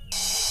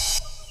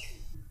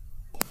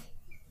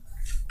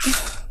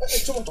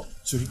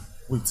 Sorry,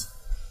 wait.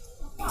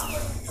 I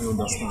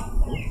understand.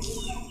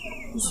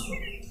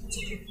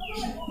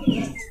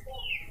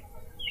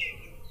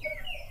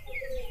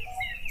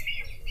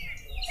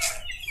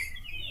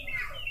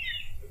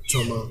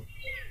 Choma,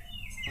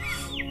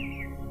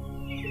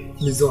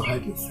 please don't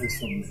hide your face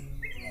from me.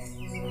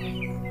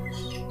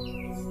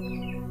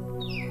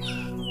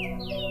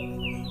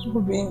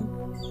 Bobby,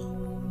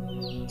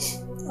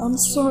 I'm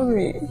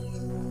sorry.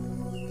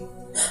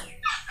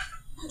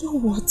 I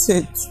don't want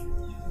it.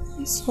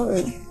 I'm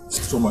sorry.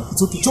 Choma,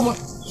 it's okay. Choma!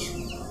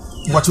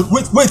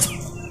 Wait!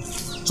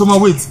 Choma,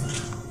 wait!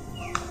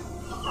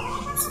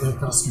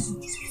 Excuse me.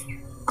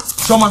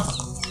 Choma!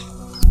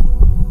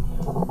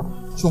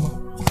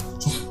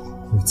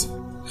 Wait.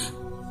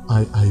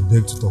 I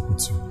beg to talk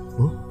with you.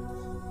 Oh?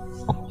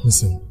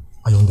 Listen,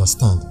 I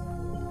understand.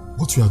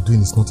 What you are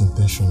doing is not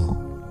intentional.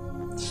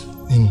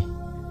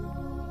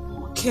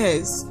 Who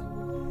cares?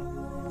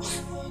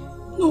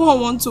 No one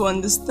wants to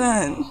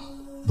understand.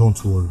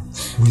 Don't worry.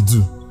 We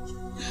do.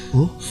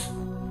 Oh?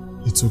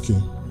 It's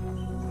okay.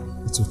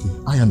 It's okay.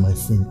 I and my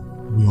friend,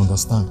 we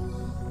understand.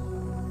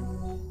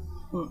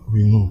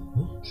 We know.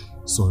 Oh?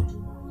 Sorry.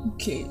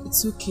 Okay,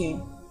 it's okay.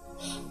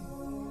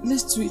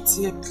 Let's do it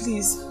here,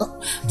 please.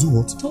 Do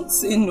what? Don't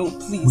say no,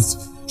 please.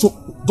 Wait.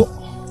 Don't.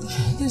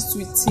 Let's do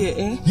it here,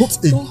 eh?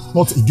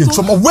 Not again.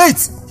 Choma,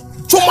 wait!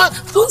 Choma!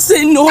 Don't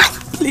say no,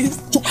 please.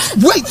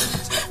 Wait!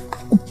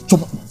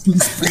 Choma,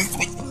 please.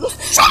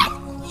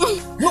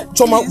 No,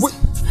 Choma, wait.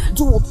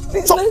 Do what?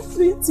 Please, let's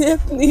do it here,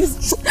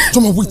 please.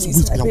 Choma, wait.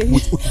 Please,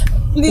 Wait.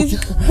 Please.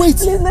 Okay. Wait.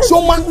 Please,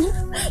 Choma.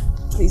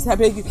 Please, I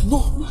beg you.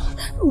 No.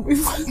 We'll be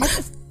fine.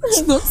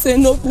 Don't say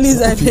no,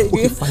 please, I beg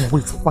you. Fine,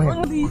 wait.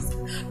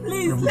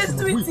 Please, let's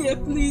do it here,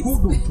 please.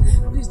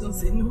 Please don't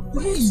say no,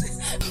 please.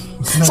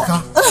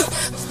 Naka.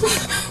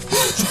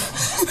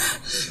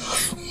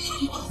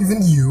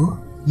 Even you?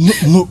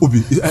 No,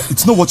 Obi.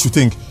 It's not what you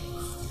think.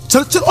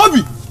 Tell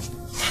Obi!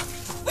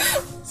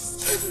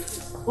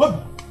 Obi!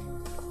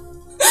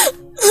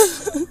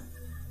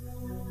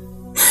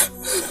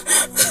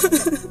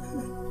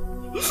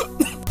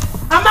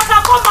 Amaka,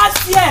 come out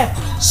here!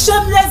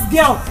 Shameless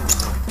girl!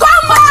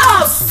 Come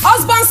out!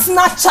 Husband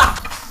snatcher!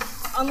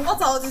 And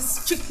what are all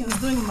these chickens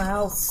doing in my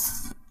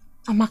house?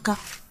 Amaka,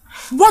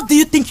 what do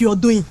you think you're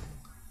doing?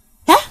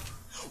 Eh?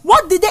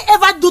 What did they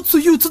ever do to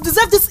you to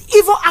deserve this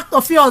evil act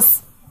of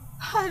yours?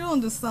 I don't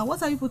understand.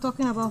 What are you people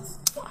talking about?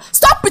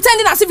 Stop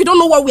pretending as if you don't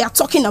know what we are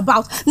talking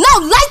about. Now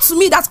lie to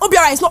me that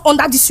Obiora is not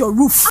under this your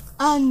roof.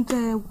 And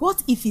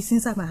what if he's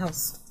inside my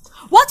house?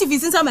 What if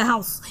he's inside my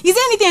house? Is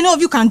there anything any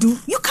of you can do?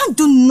 You can't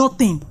do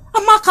nothing.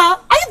 Amaka,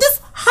 are you this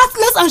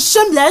heartless and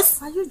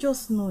shameless? Are you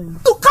just knowing?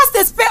 To cast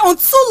a spell on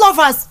two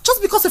lovers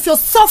just because of your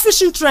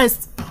selfish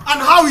interest.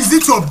 And how is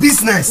it your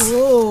business?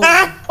 Oh.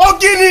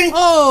 Ogini!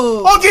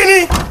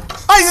 Ogini!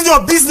 How is it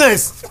your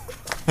business?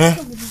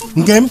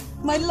 Ngem?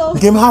 My love.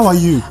 Ngem, how are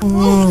you?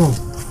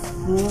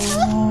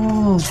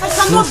 I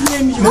cannot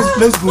blame you.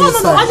 Let's go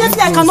inside. No,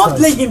 honestly, I cannot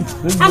blame him.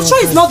 I'm sure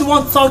he's not the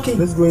one talking.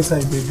 Let's go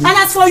inside, baby. And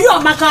as for you,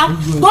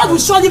 Amaka, God will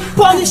surely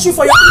punish you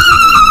for your...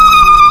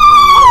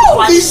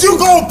 Is you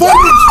go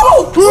punish?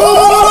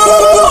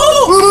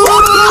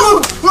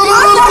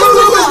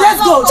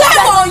 Let's go.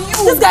 Shame on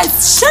you. This guy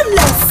is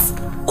shameless.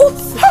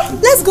 Oops.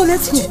 Let's go.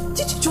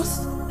 Did you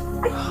just...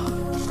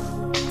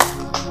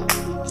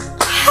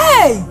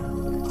 Hey!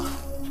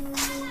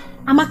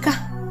 Amaka.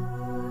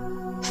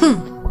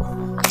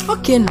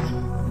 Okay now.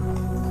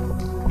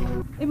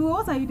 Ebu,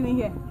 what are you doing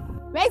here?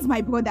 Where is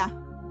my brother?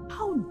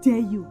 How dare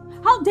you?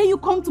 How dare you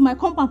come to my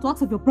compound to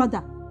ask of your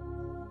brother?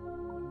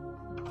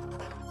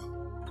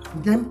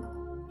 Again?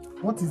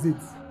 What is it?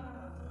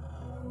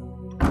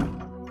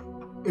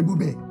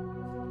 Ebube.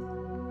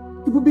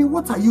 Ebube,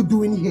 what are you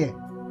doing here?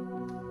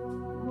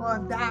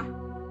 Brother.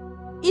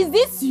 Is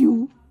this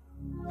you?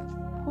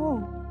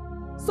 Oh,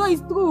 so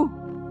it's true.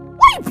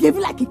 Why are you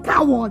behaving like a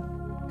coward?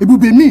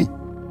 Ebube, me?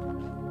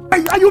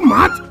 Are you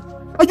mad?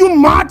 Are you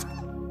mad?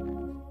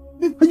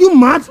 Are you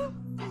mad?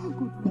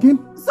 Again?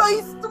 So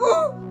it's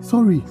true.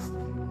 Sorry.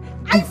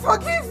 I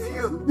forgive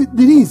you.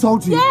 Did he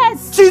insult you?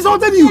 Yes. She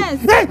insulted you? Yes.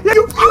 Hey,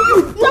 you!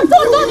 Don't,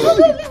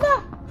 leave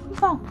her. Leave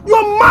her.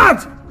 You're mad!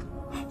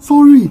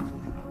 Sorry.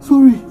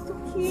 Sorry.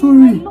 Okay.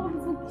 Sorry. I love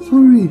you. Okay.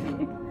 Sorry.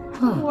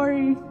 Don't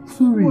worry.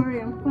 Sorry. Don't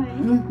worry, I'm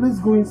fine. Let's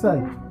go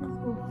inside.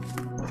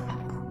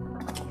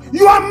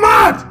 You are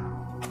mad!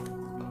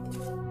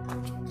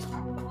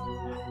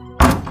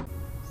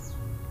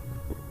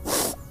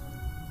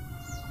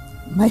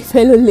 My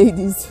fellow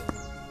ladies,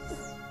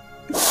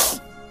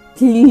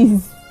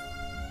 please,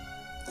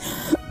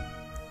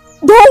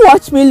 don't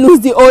watch me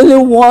lose the only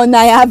one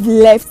I have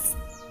left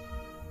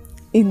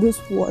in this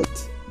world.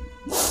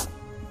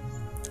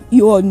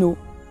 You all know,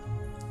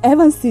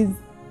 ever since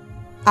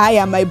I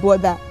and my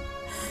brother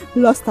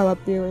lost our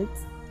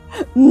parents,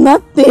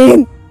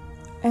 nothing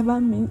ever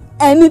meant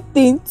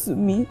anything to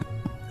me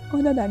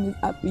other than his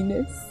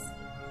happiness.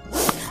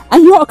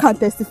 And you all can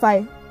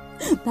testify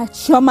that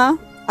Chioma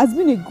has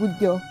been a good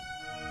girl.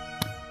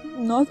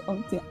 Not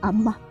until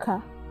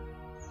Amaka.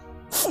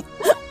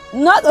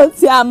 Not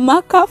until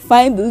Amaka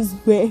find his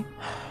way.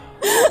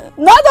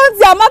 Not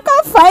until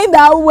Amaka find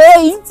her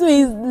way into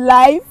his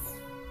life.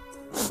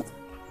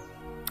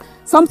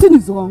 Something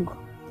is wrong.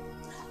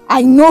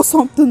 I know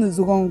something is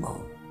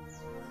wrong.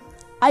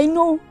 I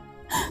know.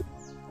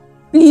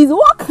 Please,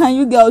 what can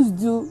you girls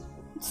do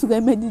to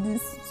remedy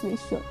this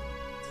situation?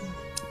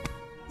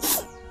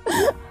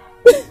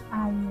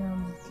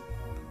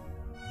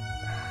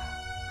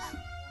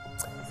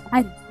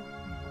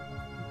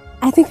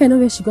 I think I know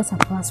where she got her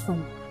powers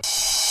from.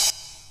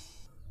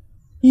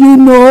 You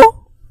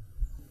know?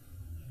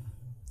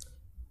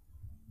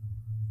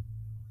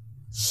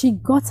 She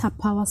got her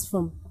powers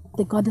from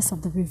the goddess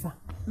of the river.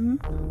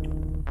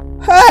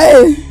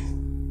 Hey!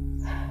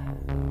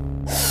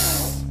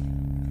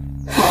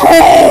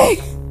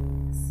 Hey!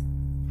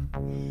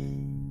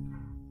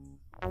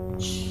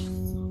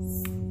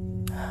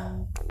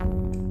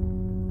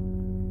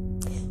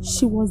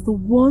 She was the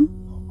one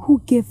who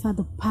gave her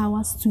the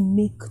powers to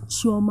make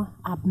Chioma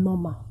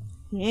abnormal.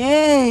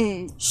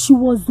 Hey! She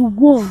was the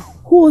one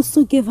who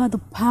also gave her the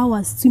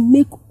powers to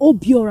make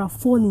Obiora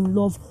fall in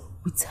love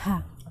with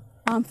her.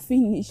 I'm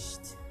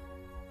finished.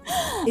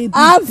 Ebube.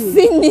 I'm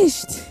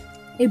finished.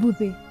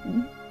 Ebube,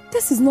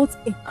 this is not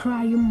a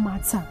crying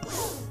matter.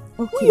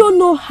 Okay. We all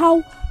know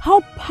how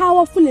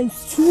powerful and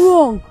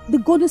strong the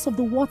goddess of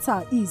the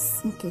water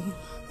is. Okay.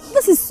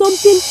 This is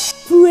something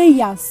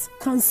prayers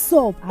can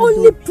solve. Adobe.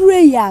 Only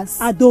prayers.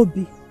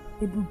 Adobe.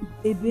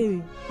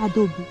 Ebere.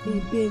 Adobe.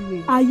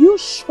 Ebere. Are you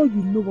sure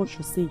you know what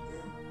you're saying?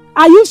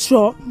 Are you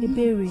sure?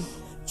 Ebere.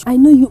 I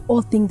know you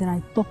all think that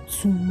I talk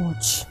too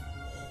much.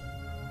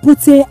 But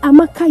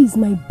Amaka is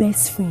my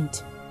best friend.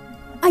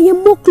 I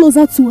am more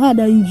closer to her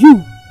than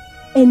you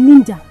and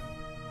Linda.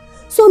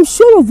 So I'm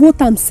sure of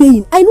what I'm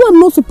saying. I know I'm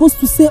not supposed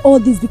to say all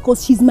this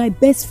because she's my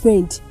best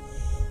friend.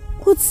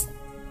 But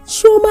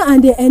Chioma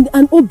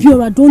and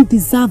Obiora don't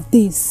deserve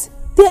this.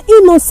 They're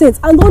innocent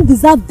and don't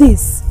deserve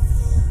this.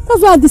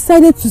 That's why I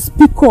decided to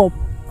speak up.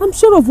 I'm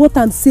sure of what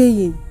I'm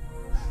saying.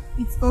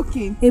 It's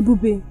okay.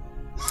 Ebube,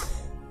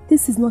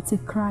 this is not a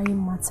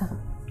crying matter.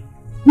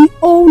 We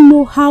all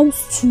know how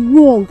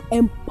strong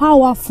and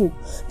powerful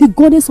the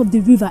goddess of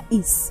the river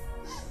is.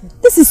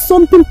 This is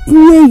something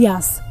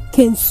prayers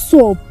can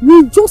solve.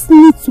 We just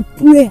need to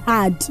pray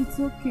hard. It's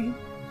okay.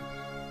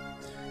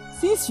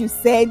 Since you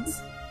said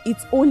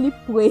it's only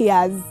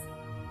prayers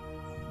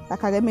that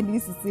can remedy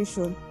this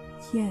situation.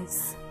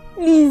 Yes.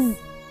 Please,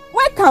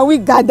 when can we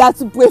gather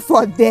to pray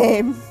for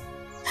them?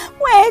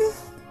 When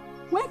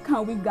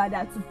can we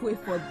gather to pray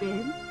for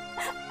them?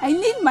 I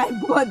need my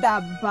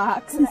brother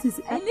back.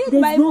 I need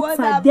my brother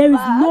back. There is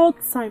no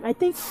time. I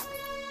think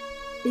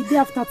a day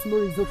after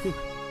tomorrow is okay.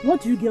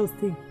 What do you girls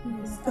think?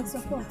 Yes, it's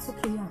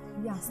okay.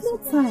 Yeah. It's no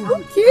time.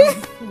 Okay.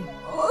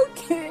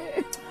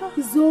 Okay.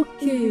 It's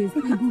okay.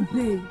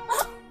 Ebube.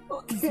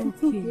 Okay.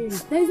 It's okay.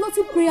 There is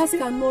nothing prayers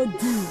cannot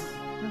do.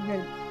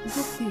 Okay. It's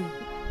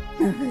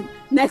okay.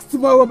 Next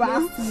tomorrow,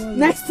 ba?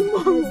 Next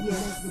tomorrow.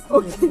 Yes.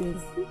 Okay.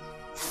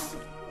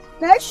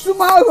 Next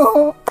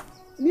tomorrow.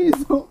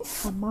 Please.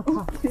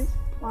 Amaka. Okay.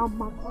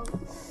 Amaka.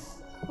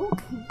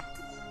 Okay.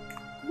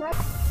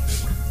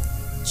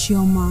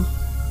 Chioma,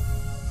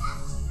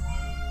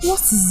 what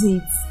is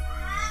it?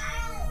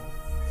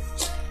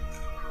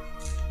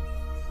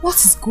 What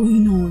is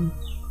going on?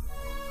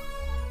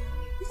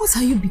 What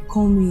are you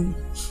becoming?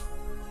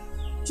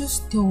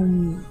 Just tell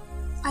me.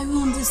 I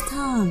will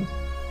understand.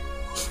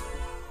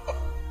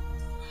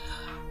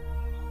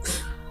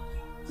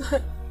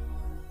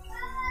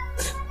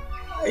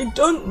 I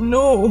don't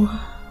know.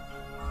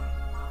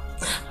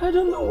 I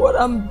don't know what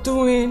I'm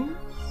doing.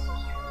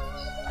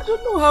 I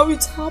don't know how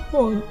it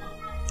happened.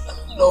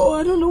 No,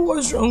 I don't know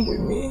what's wrong with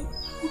me.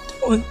 I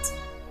don't.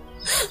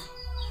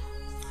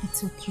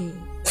 It's okay.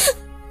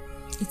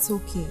 It's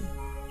okay.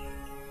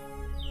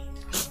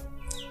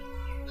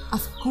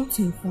 I've come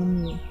to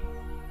inform you.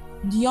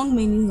 The young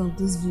men of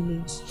this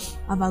village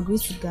have agreed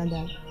to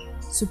gather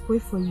to pray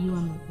for you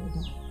and my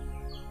brother.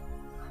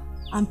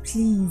 And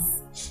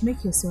please,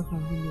 make yourself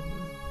available.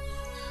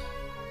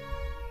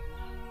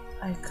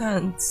 I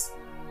can't.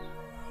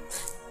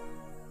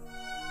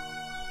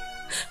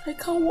 I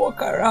can't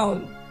walk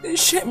around. The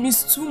shame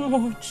is too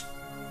much.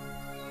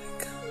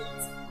 I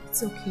can't.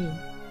 It's okay.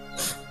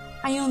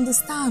 I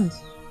understand.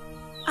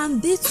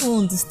 And they too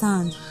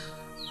understand.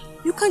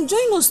 You can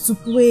join us to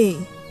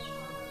pray.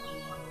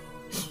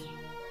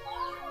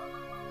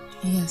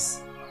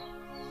 Yes.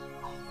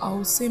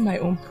 I'll say my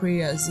own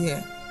prayers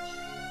here.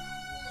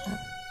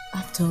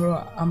 After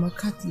all, I'm a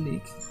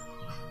Catholic.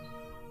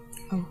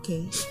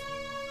 Okay.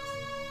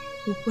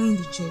 We'll pray in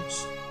the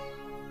church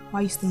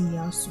while you stay in the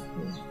house to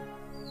pray.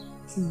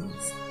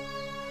 Please.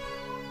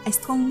 I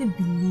strongly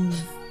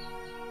believe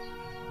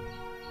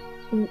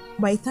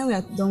by the time we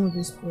are done with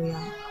this prayer,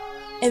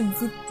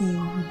 everything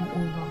will be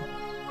over.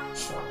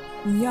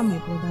 And you and my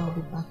brother will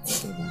be back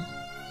together.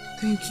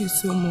 Thank you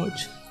so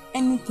much.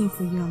 Anything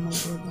for you and my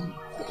brother.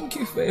 Thank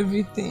you for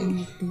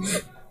everything.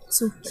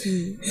 It's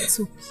okay. It's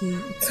okay.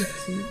 It's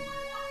okay.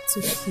 It's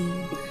okay.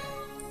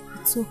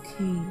 It's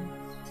okay.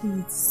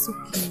 Please, it's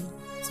okay.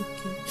 It's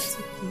okay. It's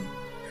okay.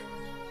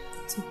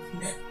 It's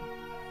okay.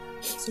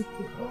 It's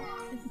okay. Oh,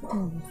 everything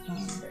will be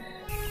fine.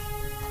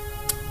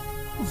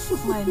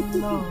 My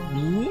love.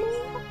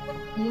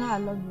 You know I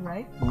love you,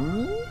 right?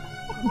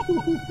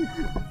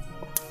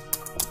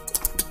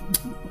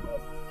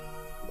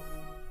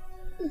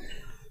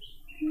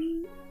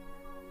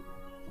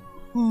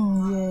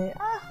 Yeah.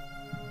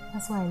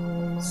 That's why I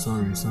know.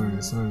 Sorry.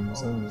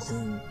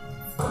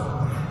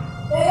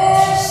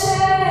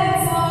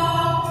 Patience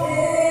of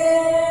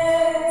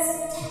days,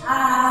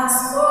 as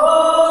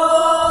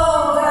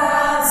old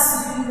as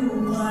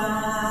you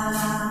are,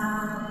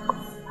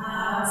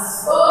 as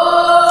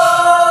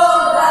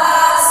old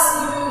as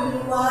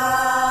you are,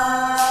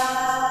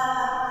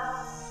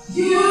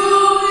 you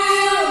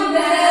will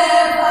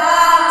never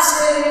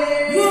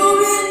change. You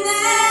will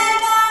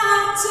never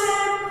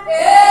change.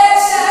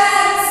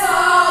 Patience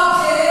of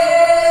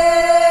days,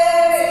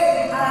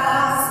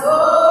 as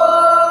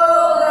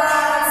old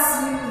as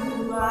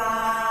you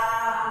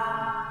are,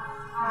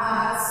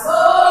 as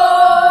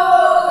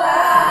old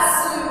as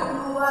you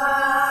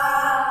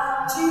are,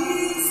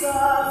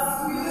 Jesus,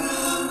 you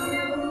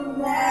will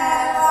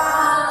never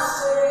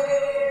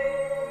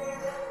change.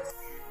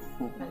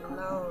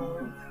 Hello.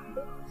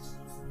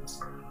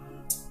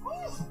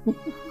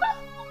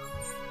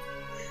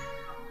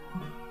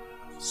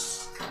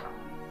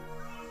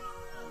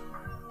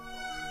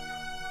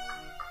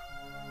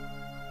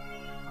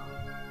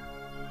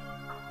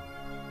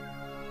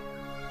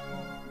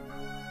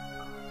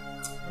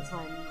 That's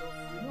why I love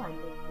you. I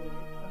love you.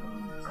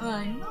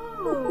 I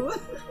know.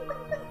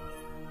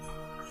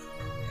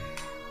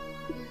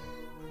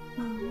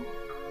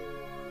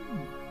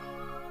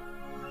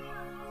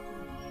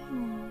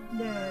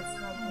 Yes,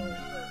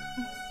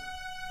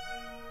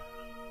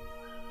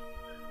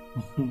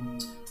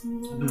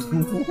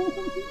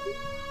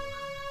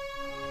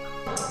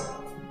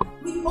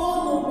 We all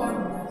know why we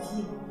are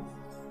here.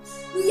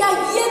 We are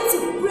here to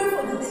pray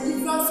for the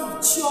deliverance of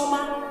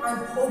Chioma and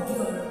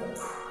Obiora.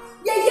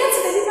 We are here to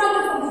deliver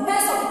them from the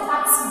hands of the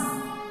captive.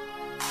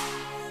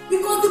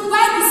 Because the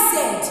Bible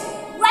said,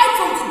 right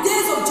from the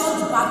days of John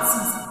the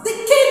Baptist, the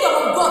kingdom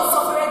of God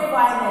suffered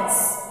violence.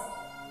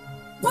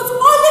 But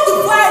only the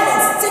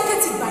violence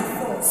taketh it by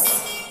force.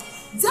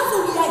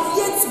 Therefore, we are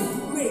here to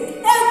break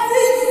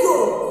every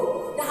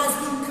yoke that has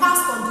been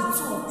cast on the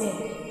two of them.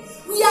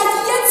 We are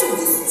here to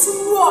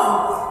destroy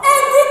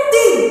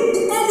everything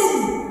the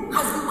enemy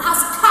has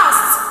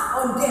cast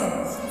on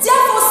them.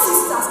 Therefore,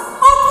 sisters,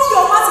 open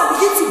your mouth and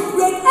begin to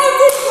break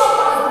every yoke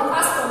that has been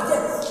cast on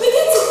them.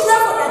 Begin to pray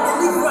for their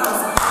deliverance.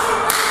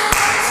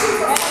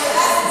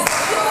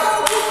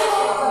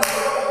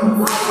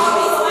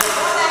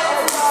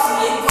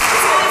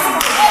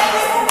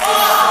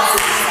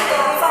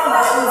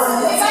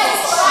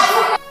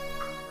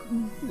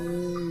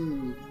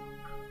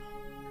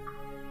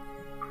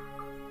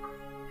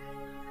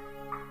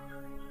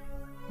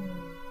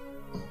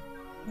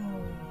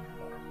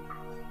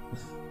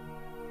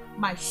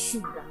 My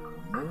sugar.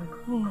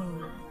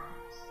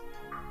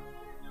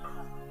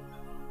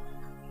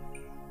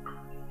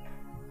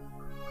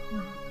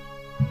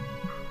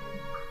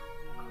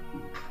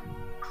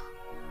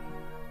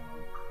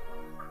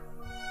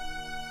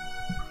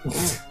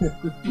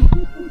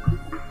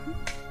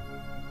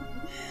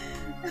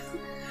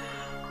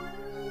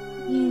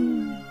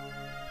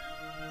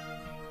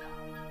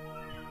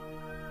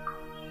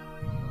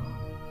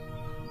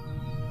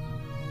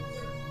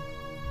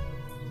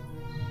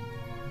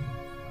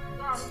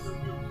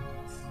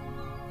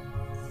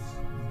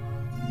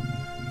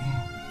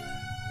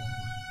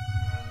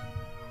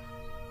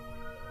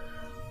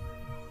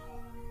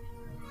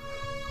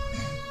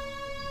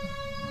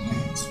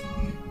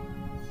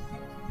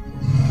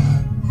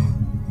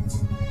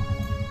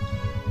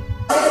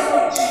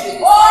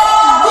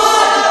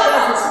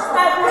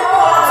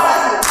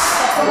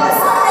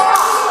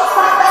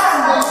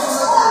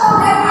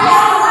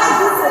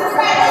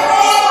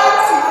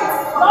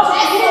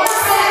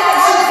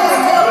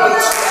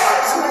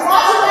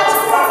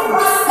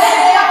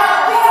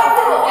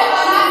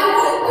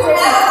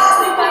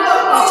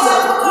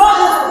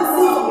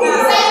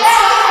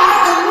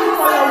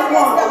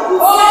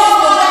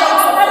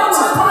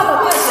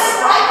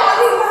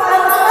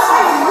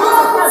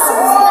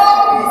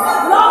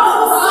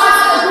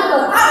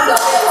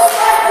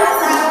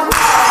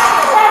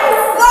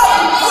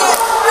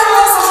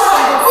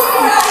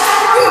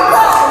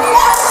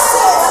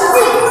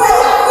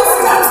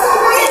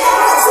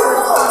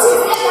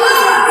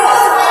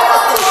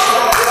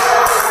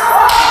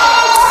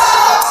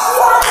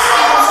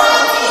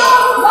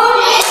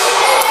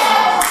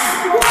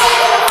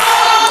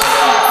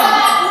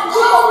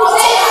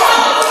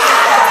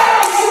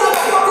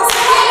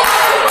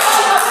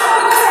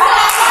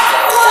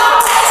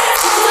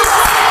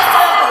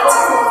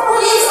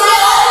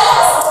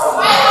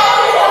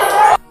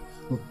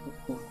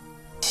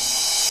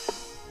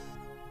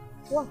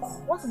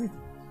 What's it?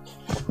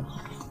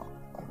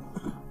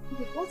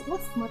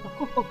 What's the matter?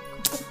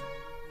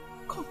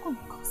 Come,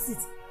 sit.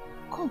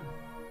 Come.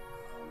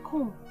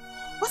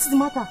 What's the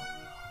matter?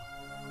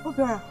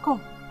 Obiora,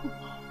 come.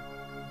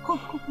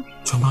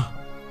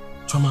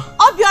 Choma.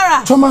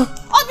 Obiora! Choma.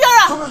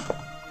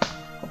 Obiora!